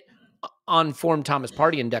fit, on-form Thomas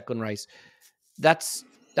Partey and Declan Rice, that's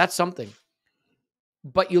something.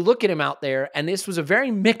 But you look at him out there, and this was a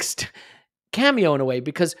very mixed cameo in a way,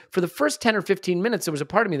 because for the first 10 or 15 minutes, there was a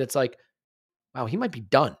part of me that's like, wow, he might be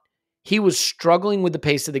done. He was struggling with the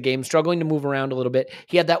pace of the game, struggling to move around a little bit.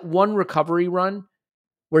 He had that one recovery run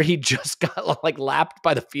where he just got like lapped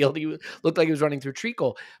by the field. He looked like he was running through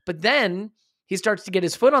treacle. But then he starts to get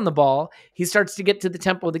his foot on the ball. He starts to get to the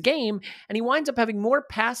tempo of the game, and he winds up having more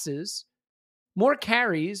passes, more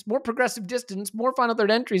carries, more progressive distance, more final third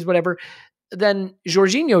entries, whatever, than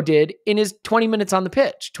Jorginho did in his 20 minutes on the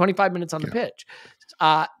pitch, 25 minutes on the pitch.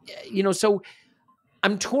 So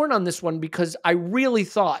I'm torn on this one because I really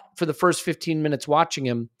thought for the first 15 minutes watching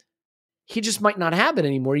him, he just might not have it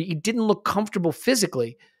anymore. He didn't look comfortable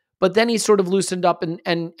physically, but then he sort of loosened up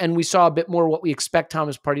and we saw a bit more what we expect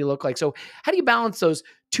Thomas Partey to look like. So how do you balance those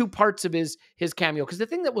two parts of his cameo? Because the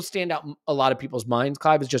thing that will stand out in a lot of people's minds,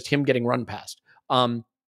 Clive, is just him getting run past.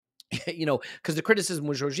 Because the criticism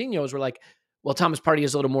with Jorginho is we're like, well, Thomas Partey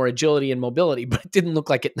has a little more agility and mobility, but it didn't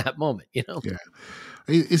look like it in that moment, Yeah.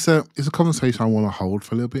 It's a conversation I want to hold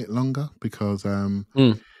for a little bit longer because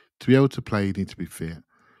to be able to play, you need to be fit.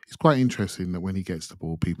 It's quite interesting that when he gets the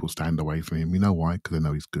ball, people stand away from him. You know why? Because they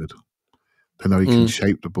know he's good. They know he can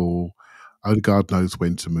shape the ball. Odegaard knows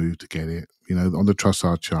when to move to get it. On the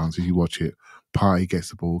Trossard chance, if you watch it, Partey gets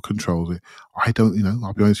the ball, controls it. I'll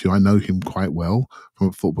be honest with you, I know him quite well from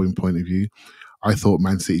a footballing point of view. I thought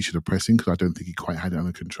Man City should have pressed him because I don't think he quite had it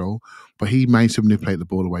under control. But he managed to manipulate the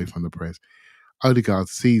ball away from the press. Odegaard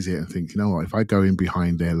sees it and thinks, you know what, if I go in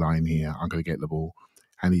behind their line here, I'm going to get the ball.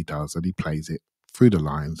 And he does, and he plays it through the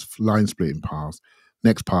line splitting pass,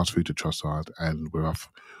 next pass through to Trossard, and we're off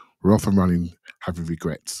and running, having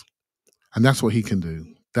regrets. And that's what he can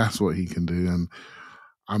do. And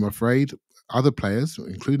I'm afraid other players,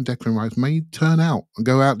 including Declan Rice, may turn out and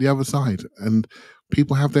go out the other side. And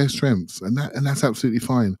people have their strengths, and that's absolutely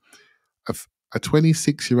fine. A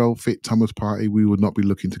 26-year-old fit Thomas Partey, we would not be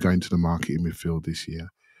looking to go into the market in midfield this year.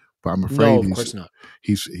 But I'm afraid of course not.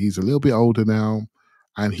 He's a little bit older now,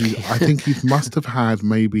 and I think he must have had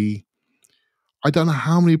maybe, I don't know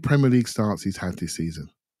how many Premier League starts he's had this season,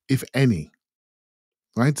 if any.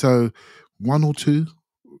 Right, so one or two.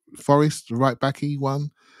 Forest, the right backy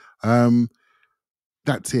one.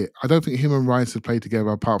 That's it. I don't think him and Rice have played together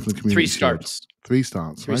apart from the community shield. Three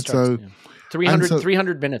starts, right? So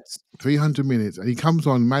 300 minutes. 300 minutes. And he comes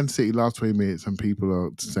on Man City last 20 minutes and people are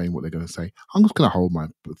saying what they're going to say. I'm just going to hold my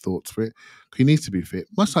thoughts for it. He needs to be fit.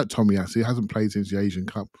 Much like Tomiyasu, he hasn't played since the Asian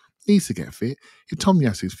Cup. He needs to get fit. If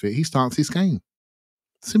Tomiyasu's fit, he starts his game.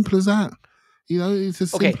 Simple as that. It's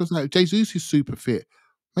as simple as that. Jesus is super fit.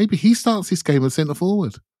 Maybe he starts his game as centre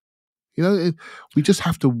forward. We just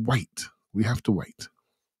have to wait. We have to wait.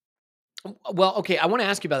 Well, okay, I want to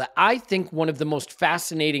ask you about that. I think one of the most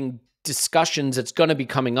fascinating discussions that's going to be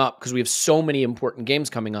coming up, because we have so many important games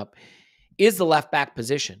coming up, is the left back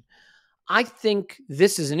position. I think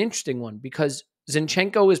this is an interesting one because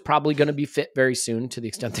Zinchenko is probably going to be fit very soon, to the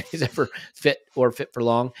extent that he's ever fit or fit for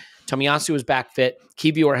long. Tomiyasu is back fit.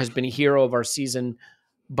 Kivior has been a hero of our season,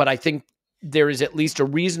 but I think there is at least a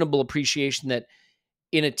reasonable appreciation that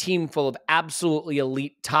in a team full of absolutely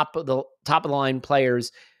elite top of the line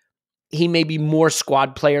players, he may be more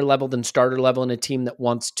squad player level than starter level in a team that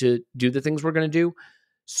wants to do the things we're going to do.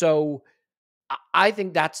 So I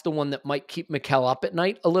think that's the one that might keep Mikel up at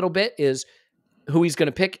night a little bit, is who he's going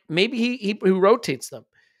to pick. Maybe he rotates them,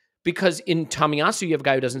 because in Tomiyasu, you have a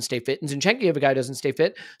guy who doesn't stay fit. In Zinchenko, you have a guy who doesn't stay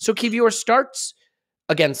fit. So Kivior starts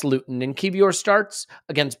against Luton, and Kivior starts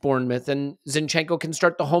against Bournemouth, and Zinchenko can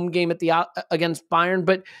start the home game against Bayern,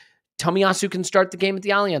 but Tomiyasu can start the game at the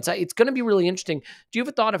Allianz. It's going to be really interesting. Do you have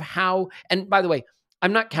a thought of how, and by the way,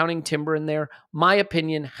 I'm not counting Timber in there. My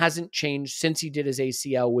opinion hasn't changed since he did his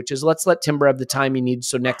ACL, which is let's let Timber have the time he needs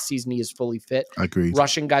so next season he is fully fit. Agreed.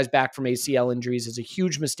 Rushing guys back from ACL injuries is a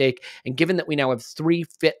huge mistake. And given that we now have 3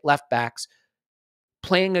 fit left backs,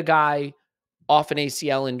 playing a guy off an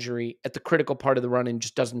ACL injury at the critical part of the run-in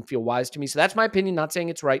just doesn't feel wise to me. So that's my opinion, not saying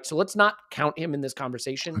it's right. So let's not count him in this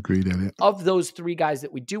conversation. Agreed, Elliot. Of those 3 guys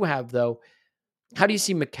that we do have, though, how do you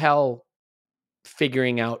see Mikel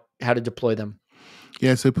figuring out how to deploy them?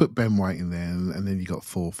 Yeah, so put Ben White in there, and then you got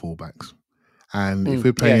 4 fullbacks. And if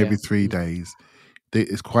we're playing every 3 days,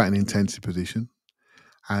 it's quite an intensive position.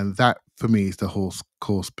 And that, for me, is the horse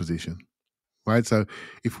course position, right? So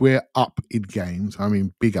if we're up in games, I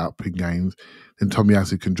mean big up in games, then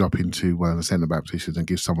Tomiyasu can drop into one of the centre-back positions and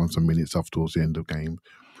give someone some minutes off towards the end of the game.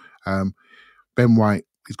 Ben White,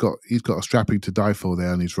 he's got a strapping to die for there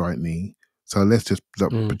on his right knee. So let's just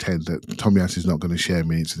pretend that Tomiyasu is not going to share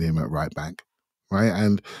minutes with him at right back, right?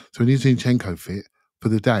 And so we need Zinchenko fit for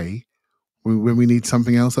the day when we need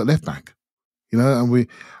something else at left back, and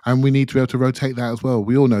we need to be able to rotate that as well.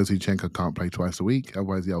 We all know Zinchenko can't play twice a week,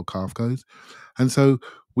 otherwise the old calf goes. And so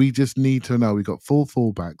we just need to know we've got 4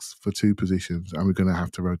 fullbacks for 2 positions, and we're going to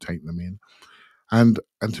have to rotate them in. And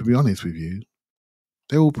to be honest with you,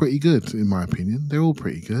 they're all pretty good, in my opinion. They're all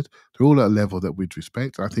pretty good. They're all at a level that we'd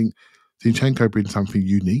respect. I think Zinchenko brings something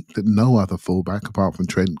unique that no other fullback, apart from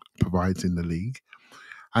Trent, provides in the league.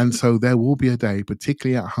 And so there will be a day,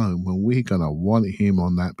 particularly at home, when we're going to want him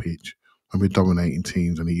on that pitch, when we're dominating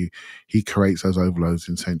teams, and he creates those overloads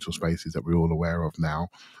in central spaces that we're all aware of now,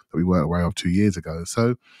 that we weren't aware of 2 years ago.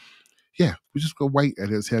 So, yeah, we just got to wait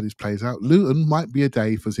and see how this plays out. Luton might be a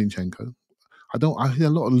day for Zinchenko. I hear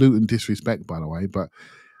a lot of Luton disrespect, by the way, but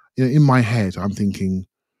in my head, I'm thinking,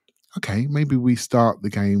 okay, maybe we start the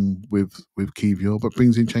game with Kiwior, but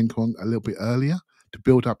bring Zinchenko on a little bit earlier to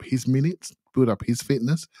build up his minutes, build up his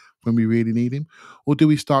fitness when we really need him? Or do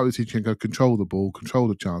we start with Zinchenko, control the ball, control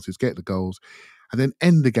the chances, get the goals, and then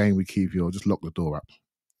end the game with Kiwior, just lock the door up,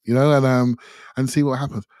 and see what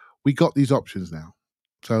happens? We got these options now.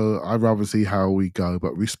 So I'd rather see how we go,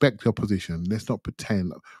 but respect the opposition. Let's not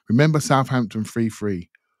pretend. Remember Southampton 3-3.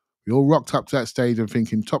 We all rocked up to that stage and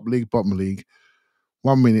thinking top league, bottom league.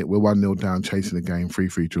 1 minute, we're 1-0 down, chasing the game,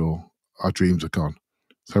 3-3 draw. Our dreams are gone.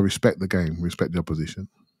 So respect the game, respect the opposition.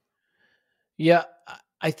 Yeah,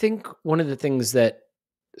 I think one of the things that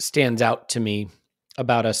stands out to me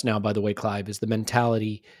about us now, by the way, Clive, is the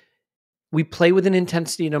mentality. We play with an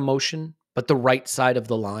intensity and emotion, but the right side of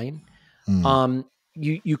the line.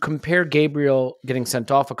 You compare Gabriel getting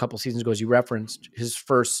sent off a couple seasons ago, as you referenced. His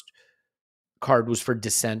first card was for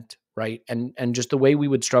dissent, right? And just the way we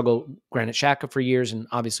would struggle, Granit Xhaka for years, and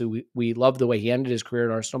obviously we love the way he ended his career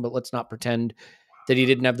at Arsenal, but let's not pretend that he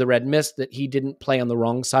didn't have the red mist, that he didn't play on the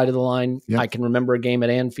wrong side of the line. Yep. I can remember a game at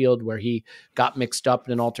Anfield where he got mixed up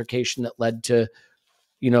in an altercation that led to,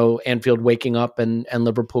 Anfield waking up and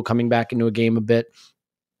Liverpool coming back into a game a bit.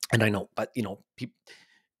 And I know, but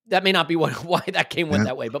that may not be why that game went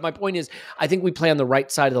that way. But my point is, I think we play on the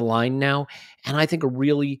right side of the line now. And I think a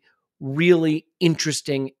really, really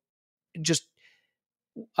interesting just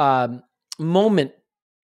moment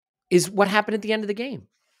is what happened at the end of the game.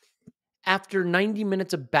 After 90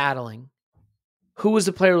 minutes of battling, who was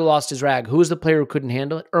the player who lost his rag? Who was the player who couldn't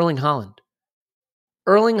handle it? Erling Haaland.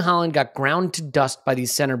 Erling Haaland got ground to dust by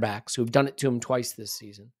these center backs who've done it to him twice this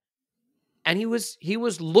season. And he was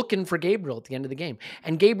looking for Gabriel at the end of the game.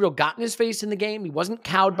 And Gabriel got in his face in the game. He wasn't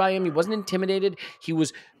cowed by him. He wasn't intimidated. He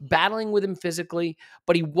was battling with him physically,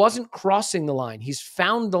 but he wasn't crossing the line. He's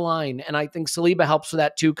found the line. And I think Saliba helps with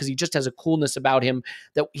that too, because he just has a coolness about him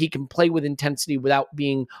that he can play with intensity without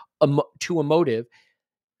being too emotive.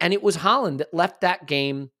 And it was Haaland that left that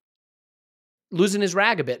game losing his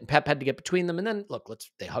rag a bit, and Pep had to get between them. And then, look,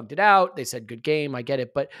 they hugged it out. They said, good game. I get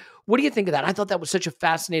it. But what do you think of that? I thought that was such a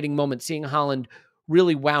fascinating moment, seeing Haaland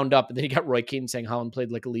really wound up. And then you got Roy Keane saying Haaland played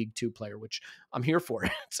like a League Two player, which I'm here for.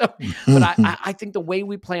 But I think the way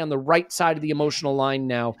we play on the right side of the emotional line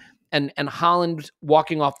now, and Haaland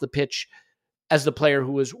walking off the pitch as the player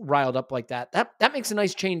who was riled up like that makes a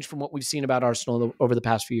nice change from what we've seen about Arsenal over the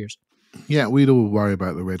past few years. Yeah, we'd all worry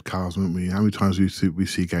about the red cards, wouldn't we? How many times we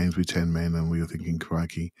see games with 10 men and we were thinking,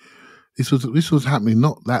 crikey, this was happening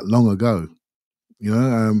not that long ago.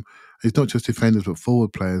 It's not just defenders but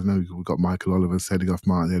forward players. We've got Michael Oliver sending off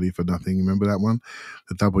Martinelli for nothing. Remember that one,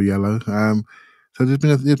 the double yellow. So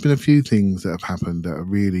there's been a few things that have happened that have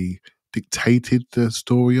really dictated the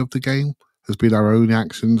story of the game. There's been our own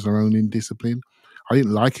actions, our own indiscipline. I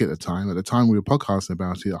didn't like it at the time. At the time we were podcasting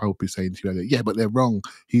about it, I would be saying to you, yeah, but they're wrong.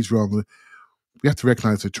 He's wrong. We have to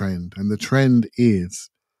recognize the trend. And the trend is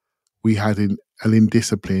we had an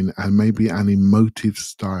indiscipline and maybe an emotive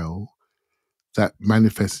style that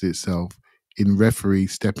manifested itself in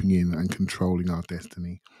referees stepping in and controlling our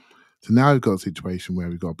destiny. So now we've got a situation where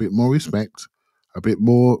we've got a bit more respect, a bit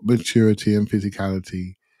more maturity and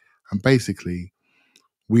physicality, and basically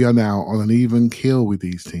we are now on an even keel with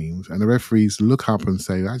these teams, and the referees look up and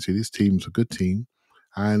say, actually, this team's a good team,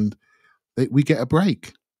 and we get a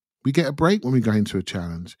break. We get a break when we go into a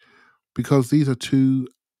challenge because these are two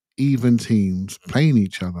even teams playing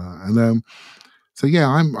each other. And so, yeah,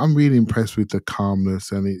 I'm really impressed with the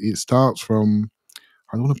calmness, and it starts from,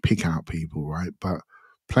 I don't want to pick out people, right? But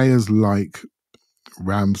players like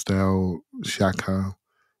Ramsdale, Xhaka,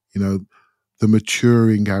 the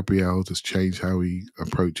maturing Gabriel has changed how he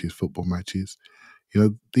approaches football matches.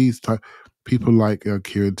 These people like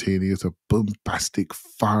Kieran Tierney is a bombastic,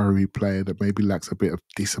 fiery player that maybe lacks a bit of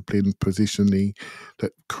discipline positionally,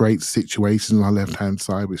 that creates situations on our left-hand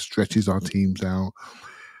side, which stretches our teams out.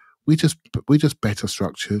 We're just better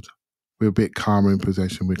structured. We're a bit calmer in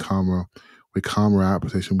possession. We're calmer out of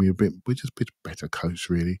possession. We're just a bit better coached,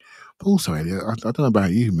 really. But also, Elliot, I don't know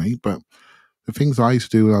about you, mate, but the things I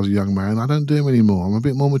used to do when I was a young man, I don't do them anymore. I'm a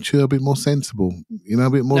bit more mature, a bit more sensible, a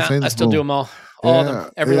bit more sensible. I still do them all of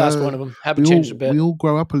them, every last one of them. Haven't changed a bit. We all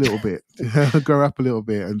grow up a little bit,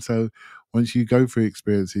 And so once you go through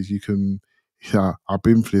experiences, you can, I've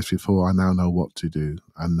been through this before. I now know what to do.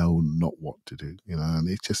 I know not what to do, and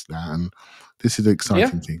it's just that. And this is an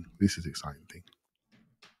exciting thing. This is an exciting thing.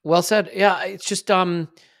 Well said. Yeah, it's just,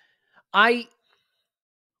 I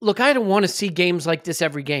don't want to see games like this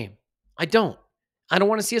every game. I don't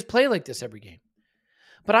want to see us play like this every game.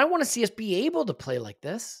 But I want to see us be able to play like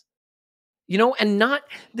this. And not,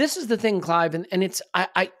 this is the thing, Clive, and it's,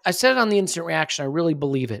 I said it on the instant reaction, I really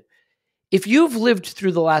believe it. If you've lived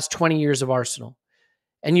through the last 20 years of Arsenal,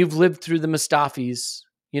 and you've lived through the Mustafis,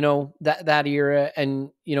 that era,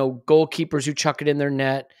 and, goalkeepers who chuck it in their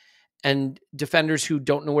net, and defenders who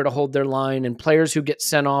don't know where to hold their line, and players who get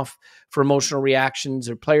sent off for emotional reactions,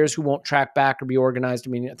 or players who won't track back or be organized. I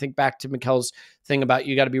mean, I think back to Mikel's thing about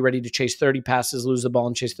you got to be ready to chase 30 passes, lose the ball,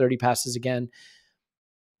 and chase 30 passes again.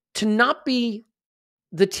 To not be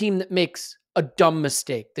the team that makes a dumb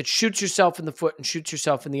mistake, that shoots yourself in the foot and shoots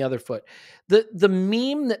yourself in the other foot. The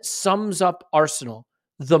meme that sums up Arsenal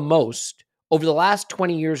the most over the last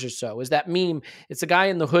 20 years or so is that meme. It's a guy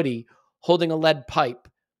in the hoodie holding a lead pipe,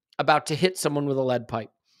 about to hit someone with a lead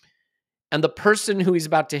pipe. And the person who he's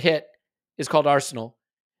about to hit is called Arsenal.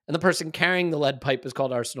 And the person carrying the lead pipe is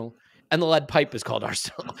called Arsenal. And the lead pipe is called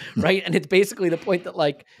Arsenal, right? And it's basically the point that,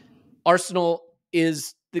 like, Arsenal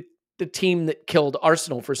is the team that killed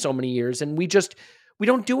Arsenal for so many years. And we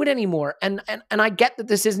don't do it anymore. And I get that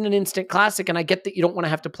this isn't an instant classic, and I get that you don't want to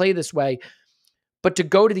have to play this way. But to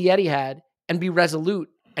go to the Etihad and be resolute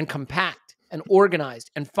and compact and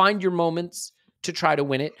organized and find your moments to try to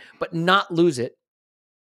win it, but not lose it.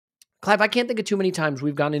 Clive, I can't think of too many times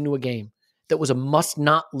we've gone into a game that was a must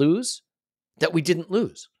not lose that we didn't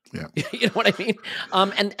lose. Yeah. You know what I mean?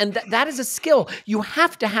 And that is a skill. You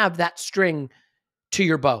have to have that string to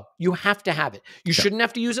your bow. You have to have it. You shouldn't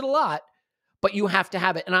have to use it a lot, but you have to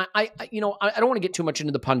have it. And I don't want to get too much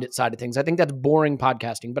into the pundit side of things. I think that's boring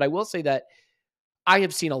podcasting, but I will say that I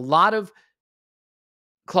have seen a lot of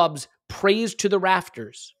clubs praised to the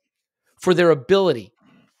rafters for their ability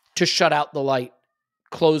to shut out the light,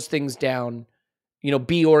 close things down,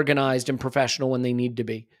 be organized and professional when they need to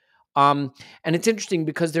be. And it's interesting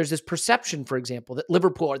because there's this perception, for example, that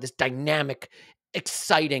Liverpool are this dynamic,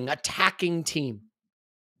 exciting, attacking team.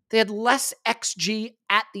 They had less XG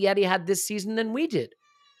at the Etihad this season than we did.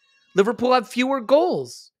 Liverpool have fewer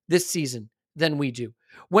goals this season than we do.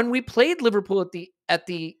 When we played Liverpool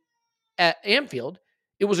at Anfield,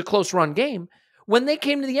 it was a close run game. When they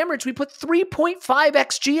came to the Emirates, we put 3.5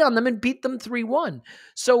 XG on them and beat them 3-1.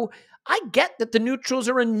 So I get that the neutrals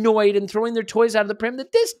are annoyed and throwing their toys out of the pram,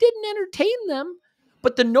 that this didn't entertain them.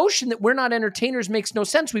 But the notion that we're not entertainers makes no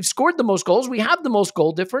sense. We've scored the most goals. We have the most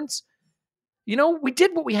goal difference. We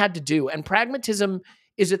did what we had to do. And pragmatism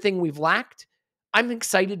is a thing we've lacked. I'm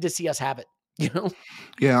excited to see us have it,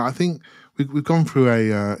 Yeah, I think we've gone through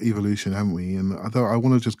a evolution, haven't we? And I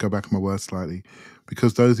want to just go back on my words slightly,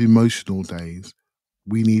 because those emotional days,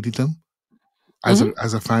 we needed them. As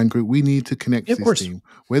a fan group, we need to connect to this team.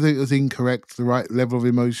 Whether it was incorrect, the right level of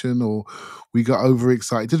emotion, or we got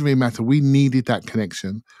overexcited, it doesn't really matter. We needed that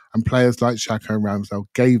connection. And players like Xhaka and Ramsdale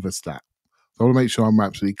gave us that. So I want to make sure I'm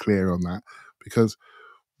absolutely clear on that, because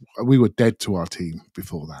we were dead to our team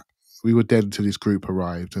before that. We were dead until this group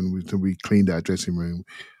arrived, and we cleaned our dressing room.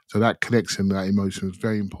 So that connection, that emotion was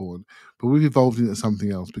very important. But we've evolved into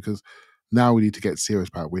something else, because now we need to get serious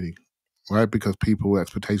about winning. right? Because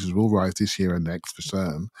expectations will rise this year and next for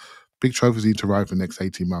certain. Big trophies need to arrive for the next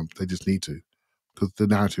 18 months. They just need to, because the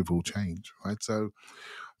narrative will change, right? So,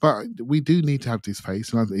 but we do need to have this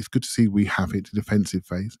phase, and it's good to see we have it, the defensive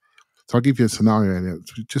phase. So I'll give you a scenario, Elliot.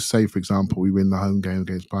 Just say, for example, we win the home game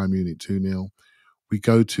against Bayern Munich 2-0. We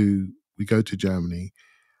go to Germany,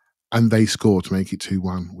 and they score to make it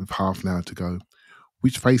 2-1 with half an hour to go.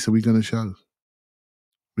 Which face are we going to show?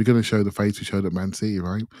 We're going to show the face we showed at Man City,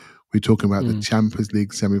 right? We're talking about the Champions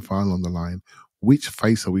League semi-final on the line. Which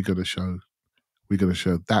face are we going to show? We're going to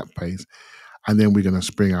show that face. And then we're going to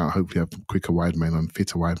spring out, hopefully, have quicker wide men and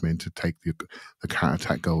fitter wide men to take the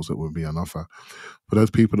counter-attack goals that will be on offer. For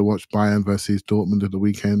those people that watch Bayern versus Dortmund at the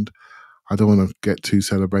weekend, I don't want to get too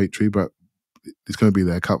celebratory, but it's going to be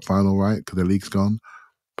their cup final, right? Because the league's gone.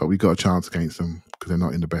 But we got a chance against them because they're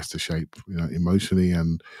not in the best of shape, emotionally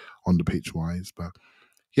and on the pitch wise. But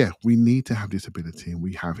yeah, we need to have this ability, and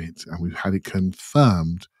we have it, and we've had it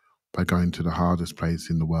confirmed by going to the hardest place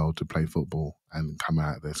in the world to play football and come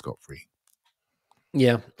out there scot-free.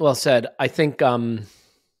 Yeah, well said. I think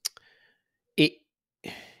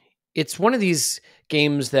it's one of these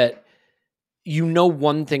games that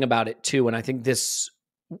one thing about it too, and I think this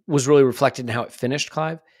was really reflected in how it finished,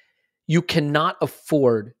 Clive. You cannot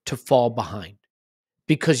afford to fall behind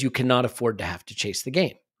because you cannot afford to have to chase the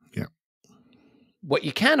game. Yeah. What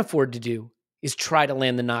you can afford to do is try to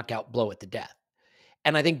land the knockout blow at the death.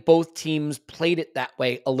 And I think both teams played it that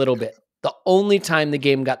way a little bit. The only time the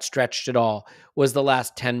game got stretched at all was the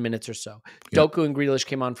last 10 minutes or so. Yeah. Doku and Grealish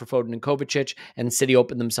came on for Foden and Kovacic, and City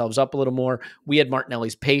opened themselves up a little more. We had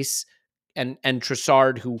Martinelli's pace and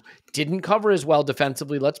Trossard, who didn't cover as well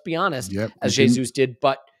defensively, let's be honest, as Jesus did,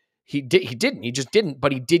 but he didn't. He just didn't,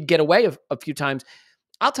 but he did get away a few times.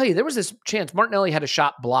 I'll tell you, there was this chance. Martinelli had a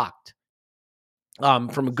shot blocked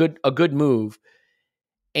from a good move,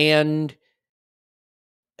 and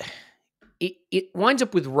it winds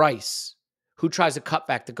up with Rice, who tries a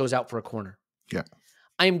cutback that goes out for a corner. Yeah.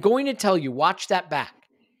 I am going to tell you, watch that back.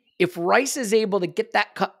 If Rice is able to get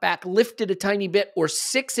that cutback lifted a tiny bit or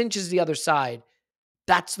 6 inches the other side,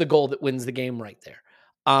 that's the goal that wins the game right there.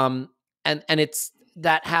 And it's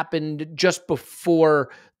that happened just before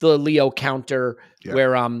the Leo counter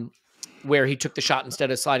where he took the shot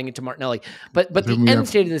instead of sliding it to Martinelli. But the end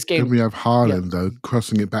state of this game... Then we have Haaland, though,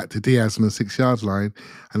 crossing it back to Diaz on the 6-yard line,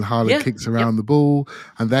 and Haaland kicks around the ball,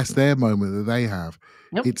 and that's their moment that they have.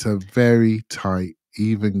 Yep. It's a very tight,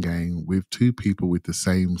 even game with two people with the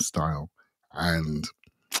same style. But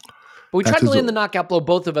we tried to land the knockout blow,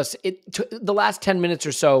 both of us. The last 10 minutes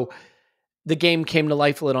or so, the game came to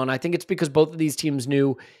life a little, and I think it's because both of these teams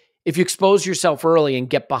knew if you expose yourself early and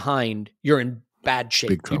get behind, you're in bad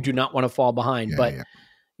shape. You do not want to fall behind. I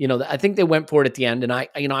think they went for it at the end, and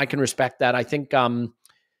I can respect that. I think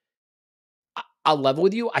I'll level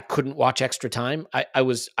with you. I couldn't watch extra time. I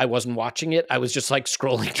wasn't watching it. I was just like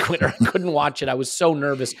scrolling Twitter. I couldn't watch it. I was so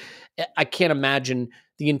nervous. I can't imagine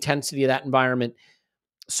the intensity of that environment.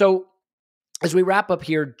 So as we wrap up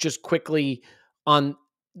here, just quickly on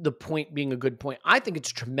the point being a good point, I think it's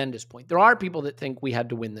a tremendous point. There are people that think we had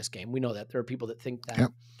to win this game. We know that. There are people that think that.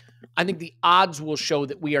 Yep. I think the odds will show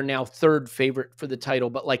that we are now third favorite for the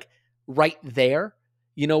title, but like right there,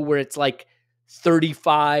 where it's like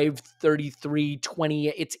 35, 33, 20,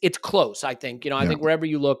 it's close, I think. I think wherever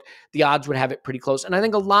you look, the odds would have it pretty close. And I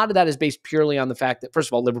think a lot of that is based purely on the fact that, first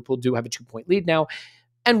of all, Liverpool do have a 2-point lead now,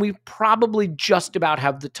 and we probably just about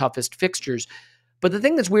have the toughest fixtures. But the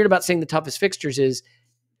thing that's weird about saying the toughest fixtures is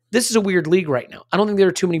this is a weird league right now. I don't think there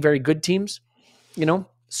are too many very good teams,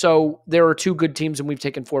 So there are 2 good teams, and we've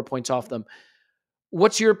taken 4 points off them.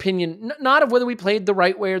 What's your opinion, not of whether we played the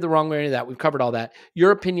right way or the wrong way or any of that? We've covered all that.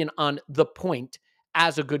 Your opinion on the point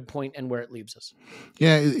as a good point and where it leaves us.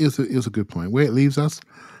 Yeah, it was a good point. Where it leaves us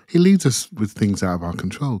with things out of our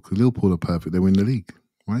control, because Liverpool are perfect. They win the league,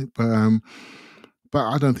 right? But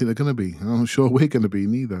I don't think they're going to be. I'm not sure we're going to be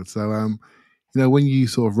neither. So, when you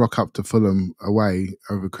sort of rock up to Fulham away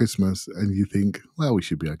over Christmas and you think, well, we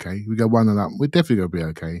should be okay. We go 1-0 up. We're definitely going to be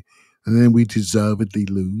okay. And then we deservedly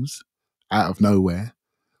lose out of nowhere.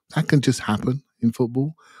 That can just happen in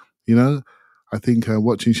football. I think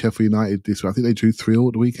watching Sheffield United I think they drew 3-3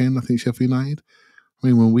 at the weekend, I think Sheffield United. I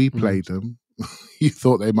mean, when we played them, you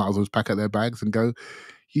thought they might as well pack up their bags and go.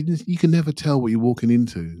 You can never tell what you're walking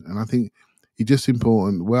into. And I think it's just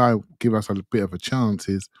important, where I give us a bit of a chance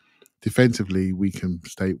is, defensively, we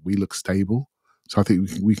look stable. So I think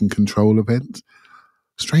we can control events.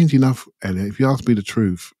 Strange enough, Elliot, if you ask me the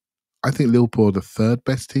truth, I think Liverpool are the 3rd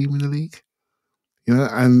best team in the league.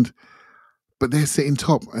 But they're sitting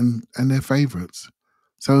top and they're favourites.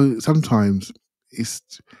 So sometimes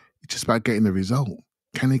It's just about getting the result.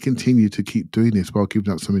 Can they continue to keep doing this while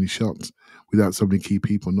giving up so many shots without so many key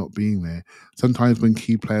people not being there? Sometimes when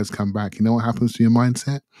key players come back, you know what happens to your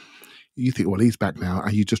mindset? You think, well, he's back now,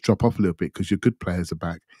 and you just drop off a little bit because your good players are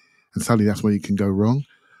back. And suddenly that's where you can go wrong.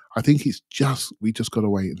 I think we just got to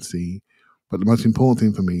wait and see. But the most important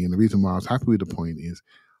thing for me, and the reason why I was happy with the point, is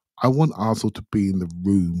I want Arsenal to be in the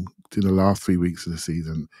room in the last 3 weeks of the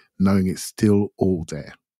season, knowing it's still all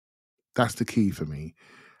there. That's the key for me.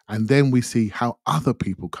 And then we see how other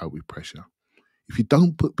people cope with pressure. If you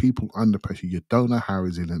don't put people under pressure, you don't know how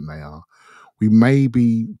resilient they are. We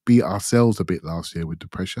maybe beat ourselves a bit last year with the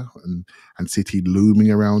pressure and City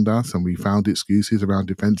looming around us, and we found excuses around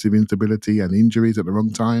defensive instability and injuries at the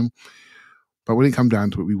wrong time. But when it came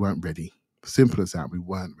down to it, we weren't ready. Simple as that, we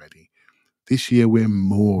weren't ready. This year, we're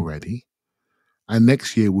more ready. And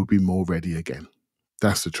next year, we'll be more ready again.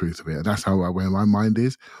 That's the truth of it. That's where my mind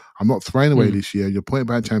is. I'm not throwing away this year. Your point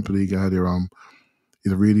about Champions League earlier on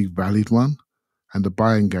is a really valid one. And the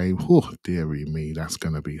Bayern game, oh, dearie me, that's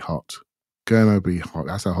going to be hot. Going to be hot.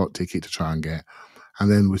 That's a hot ticket to try and get.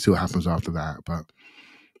 And then we'll see what happens after that. But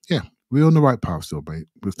yeah, we're on the right path still, mate.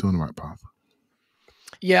 We're still on the right path.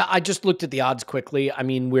 Yeah, I just looked at the odds quickly. I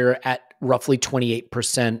mean, we're at roughly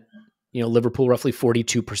 28%. Liverpool roughly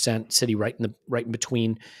 42%. City right in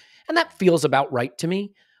between. And that feels about right to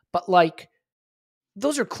me. But like,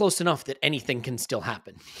 those are close enough that anything can still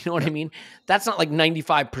happen. You know what I mean? That's not like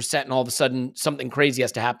 95% and all of a sudden something crazy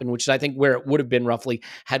has to happen, which is I think where it would have been roughly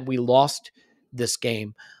had we lost this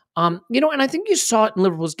game. And I think you saw it in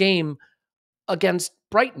Liverpool's game against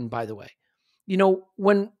Brighton, by the way.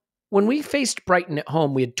 When we faced Brighton at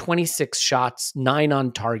home, we had 26 shots, 9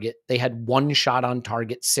 on target. They had 1 shot on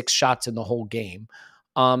target, 6 shots in the whole game.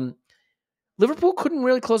 Liverpool couldn't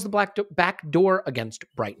really close the back door against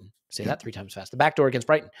Brighton. Say that 3 times fast. The back door against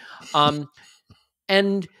Brighton.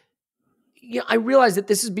 And I realize that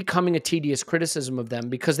this is becoming a tedious criticism of them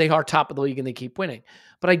because they are top of the league and they keep winning.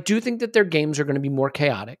 But I do think that their games are going to be more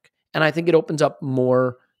chaotic. And I think it opens up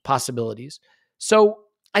more possibilities. So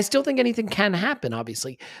I still think anything can happen,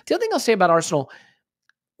 obviously. The other thing I'll say about Arsenal,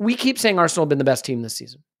 we keep saying Arsenal have been the best team this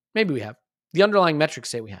season. Maybe we have. The underlying metrics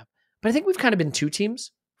say we have. But I think we've kind of been 2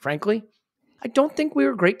 teams, frankly. I don't think we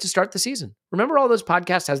were great to start the season. Remember all those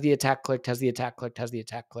podcasts, has the attack clicked, has the attack clicked, has the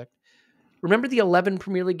attack clicked? Remember the 11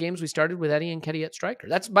 Premier League games we started with Eddie Nketiah at striker?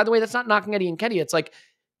 That's, by the way, that's not knocking Eddie Nketiah. It's like,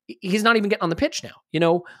 he's not even getting on the pitch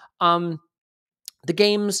now. The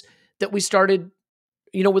games that we started,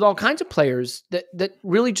 with all kinds of players that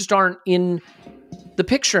really just aren't in the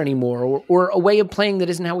picture anymore, or a way of playing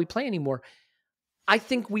that isn't how we play anymore. I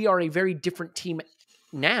think we are a very different team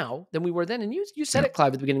now than we were then. And you said it, Clive,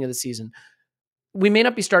 at the beginning of the season. We may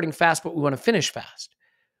not be starting fast, but we want to finish fast.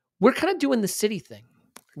 We're kind of doing the City thing.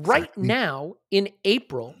 Right now, in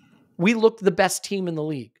April, we looked the best team in the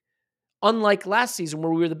league. Unlike last season,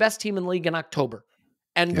 where we were the best team in the league in October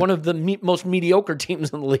and one of the most mediocre teams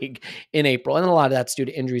in the league in April. And a lot of that's due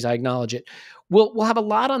to injuries. I acknowledge it. We'll have a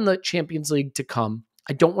lot on the Champions League to come.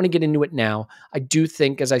 I don't want to get into it now. I do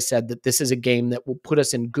think, as I said, that this is a game that will put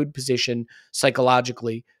us in good position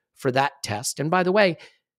psychologically for that test. And by the way,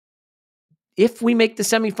 if we make the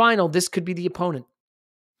semifinal, this could be the opponent.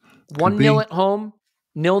 1-0 at home,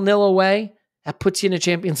 0-0 away. That puts you in a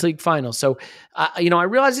Champions League final. So, I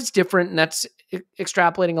realize it's different, and that's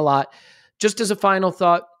extrapolating a lot. Just as a final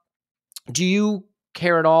thought, do you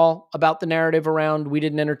care at all about the narrative around we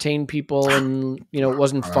didn't entertain people and, it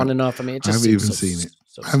wasn't fun enough? I mean, it just I haven't even seen it.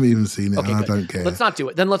 I haven't even seen it, okay, and I don't care. Let's not do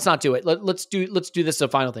it. Then let's not do it. Let's do this as a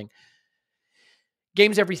final thing.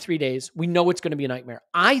 Games every 3 days. We know it's going to be a nightmare.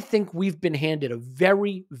 I think we've been handed a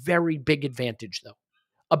very, very big advantage, though.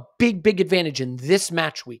 A big, big advantage in this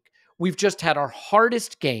match week. We've just had our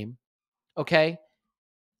hardest game, okay,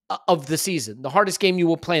 of the season. The hardest game you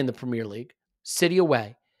will play in the Premier League. City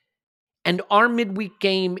away. And our midweek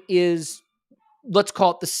game is, let's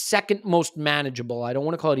call it the second most manageable. I don't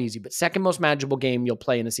want to call it easy, but second most manageable game you'll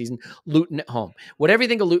play in a season. Luton at home. Whatever you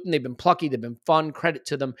think of Luton, they've been plucky. They've been fun. Credit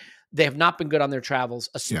to them. They have not been good on their travels,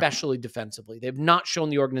 especially defensively. They've not shown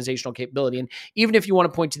the organizational capability. And even if you want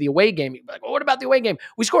to point to the away game, you're like, well, what about the away game?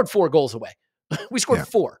 We scored 4 goals away. We scored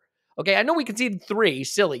 4. Okay, I know we conceded 3.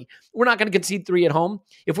 Silly. We're not going to concede 3 at home.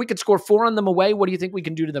 If we could score 4 on them away, what do you think we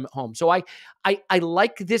can do to them at home? So I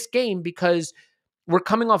like this game because we're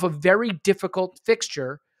coming off a very difficult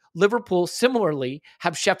fixture. Liverpool, similarly,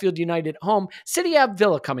 have Sheffield United at home. City have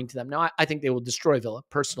Villa coming to them. Now, I think they will destroy Villa,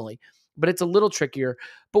 personally, but it's a little trickier.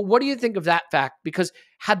 But what do you think of that fact? Because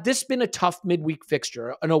had this been a tough midweek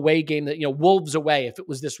fixture, an away game that, Wolves away, if it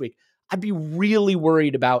was this week, I'd be really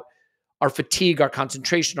worried about our fatigue, our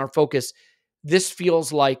concentration, our focus. this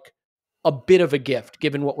feels like a bit of a gift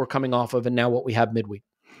given what we're coming off of and now what we have midweek.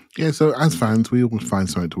 Yeah, so as fans, we always find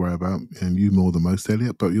something to worry about, and you more than most,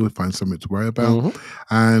 Elliot, but you always find something to worry about.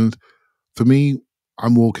 And for me,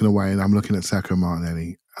 I'm walking away and I'm looking at Saka and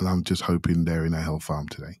Martinelli, and I'm just hoping they're in a hell farm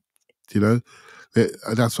today.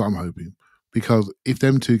 That's what I'm hoping. Because if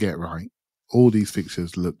them two get right, all these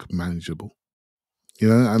fixtures look manageable.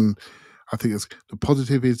 And I think the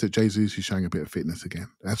positive is that Jesus is showing a bit of fitness again.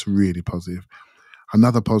 That's really positive.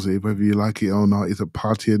 Another positive, whether you like it or not, is that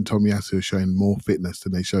Partey and Tomiyasu are showing more fitness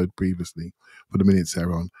than they showed previously for the minutes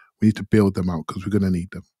they're on. We need to build them out because we're going to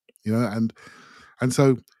need them. And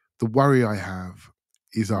so the worry I have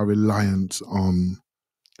is our reliance on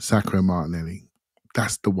Saka and Martinelli.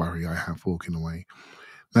 That's the worry I have walking away.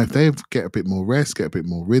 Now, if they get a bit more rest, get a bit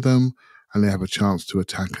more rhythm, and they have a chance to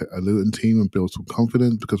attack a Luton team and build some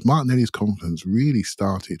confidence, because Martinelli's confidence really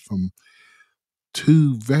started from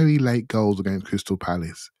 2 very late goals against Crystal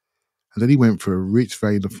Palace. And then he went for a rich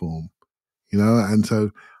vein of form, and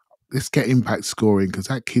so let's get impact scoring because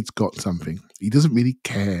that kid's got something. He doesn't really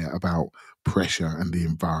care about pressure and the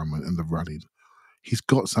environment and the running. He's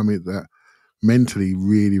got something that mentally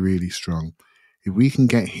really, really strong. If we can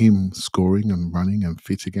get him scoring and running and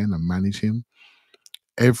fit again and manage him,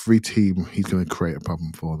 every team, he's going to create a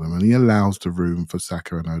problem for them. And he allows the room for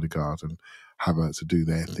Saka and Odegaard and Havertz to do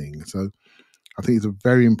their thing. So I think he's a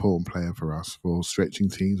very important player for us for stretching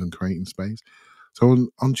teams and creating space. So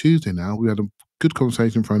on Tuesday now, we had a good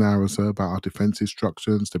conversation for an hour or so about our defensive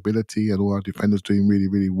structure and stability and all our defenders doing really,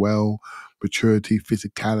 really well, maturity,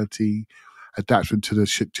 physicality, adaptation to the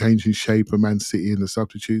changing shape of Man City and the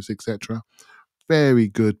substitutes, etc. Very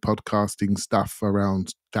good podcasting stuff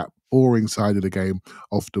around that boring side of the game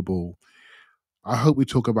off the ball. I hope we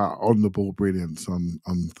talk about on the ball brilliance on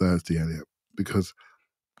Thursday, Elliot, because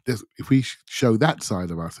if we show that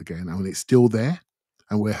side of us again and it's still there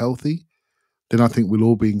and we're healthy, then I think we'll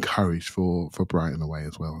all be encouraged for Brighton away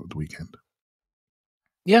as well at the weekend.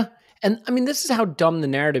 Yeah. And I mean, this is how dumb the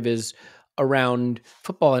narrative is around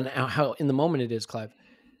football and how in the moment it is, Clive.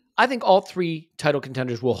 I think all 3 title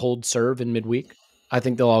contenders will hold serve in midweek. I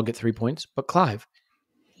think they'll all get 3 points. But Clive,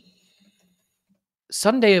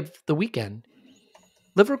 Sunday of the weekend,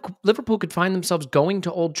 Liverpool could find themselves going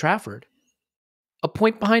to Old Trafford, a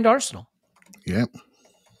point behind Arsenal. Yep.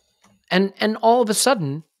 And all of a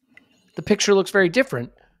sudden, the picture looks very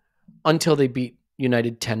different until they beat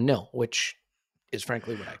United 10-0, which is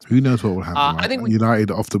frankly what I expect. Who knows what will happen? Right? I think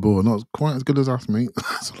United off the ball, not quite as good as us, mate.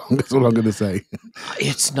 That's all I'm going to say.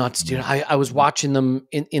 It's nuts, dude. I was watching them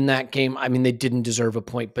in that game. I mean, they didn't deserve a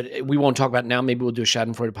point, but we won't talk about it now. Maybe we'll do a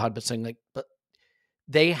Schadenfreude pod, but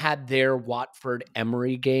they had their Watford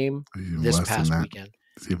Emery game this past weekend.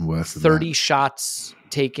 It's even worse than 30 shots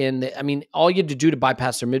taken. I mean, all you had to do to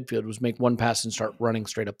bypass their midfield was make one pass and start running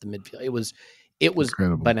straight up the midfield. It was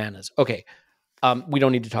incredible. Bananas. Okay. We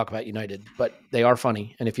don't need to talk about United, but they are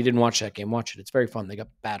funny. And if you didn't watch that game, watch it. It's very fun. They got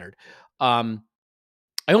battered. I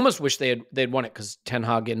almost wish they'd won it because Ten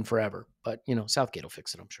Hag in forever, but Southgate will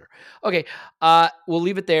fix it, I'm sure. Okay. We'll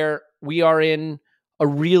leave it there. We are in a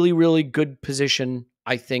really, really good position,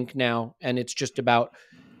 I think now. And it's just about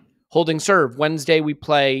holding serve. Wednesday, we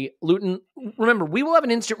play Luton. Remember, we will have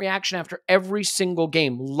an instant reaction after every single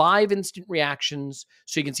game. Live instant reactions,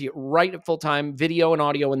 so you can see it right at full time, video and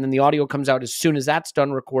audio, and then the audio comes out as soon as that's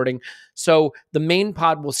done recording. So the main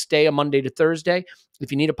pod will stay a Monday to Thursday. If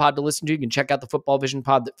you need a pod to listen to, you can check out the Football Vision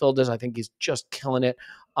pod that Phil does. I think he's just killing it.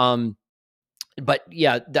 But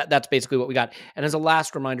yeah, that's basically what we got. And as a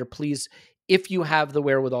last reminder, please, if you have the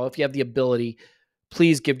wherewithal, if you have the ability,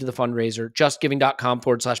 please give to the fundraiser,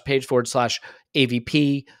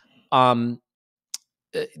 justgiving.com/page/AVP.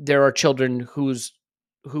 There are children who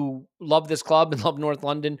love this club and love North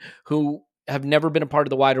London, who have never been a part of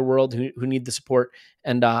the wider world, who need the support.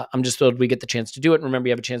 And I'm just thrilled we get the chance to do it. And remember,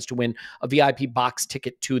 you have a chance to win a VIP box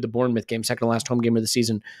ticket to the Bournemouth game, second to last home game of the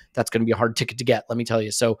season. That's going to be a hard ticket to get, let me tell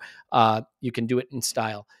you. So you can do it in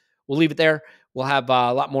style. We'll leave it there. We'll have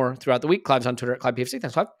a lot more throughout the week. Clive's on Twitter at ClivePFC.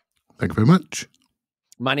 Thanks, Clive. Thank you very much.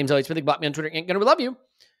 My name's Elliot Smith. Block me on Twitter. Ain't gonna love you.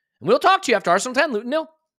 And we'll talk to you after Arsenal 10, Luton 0.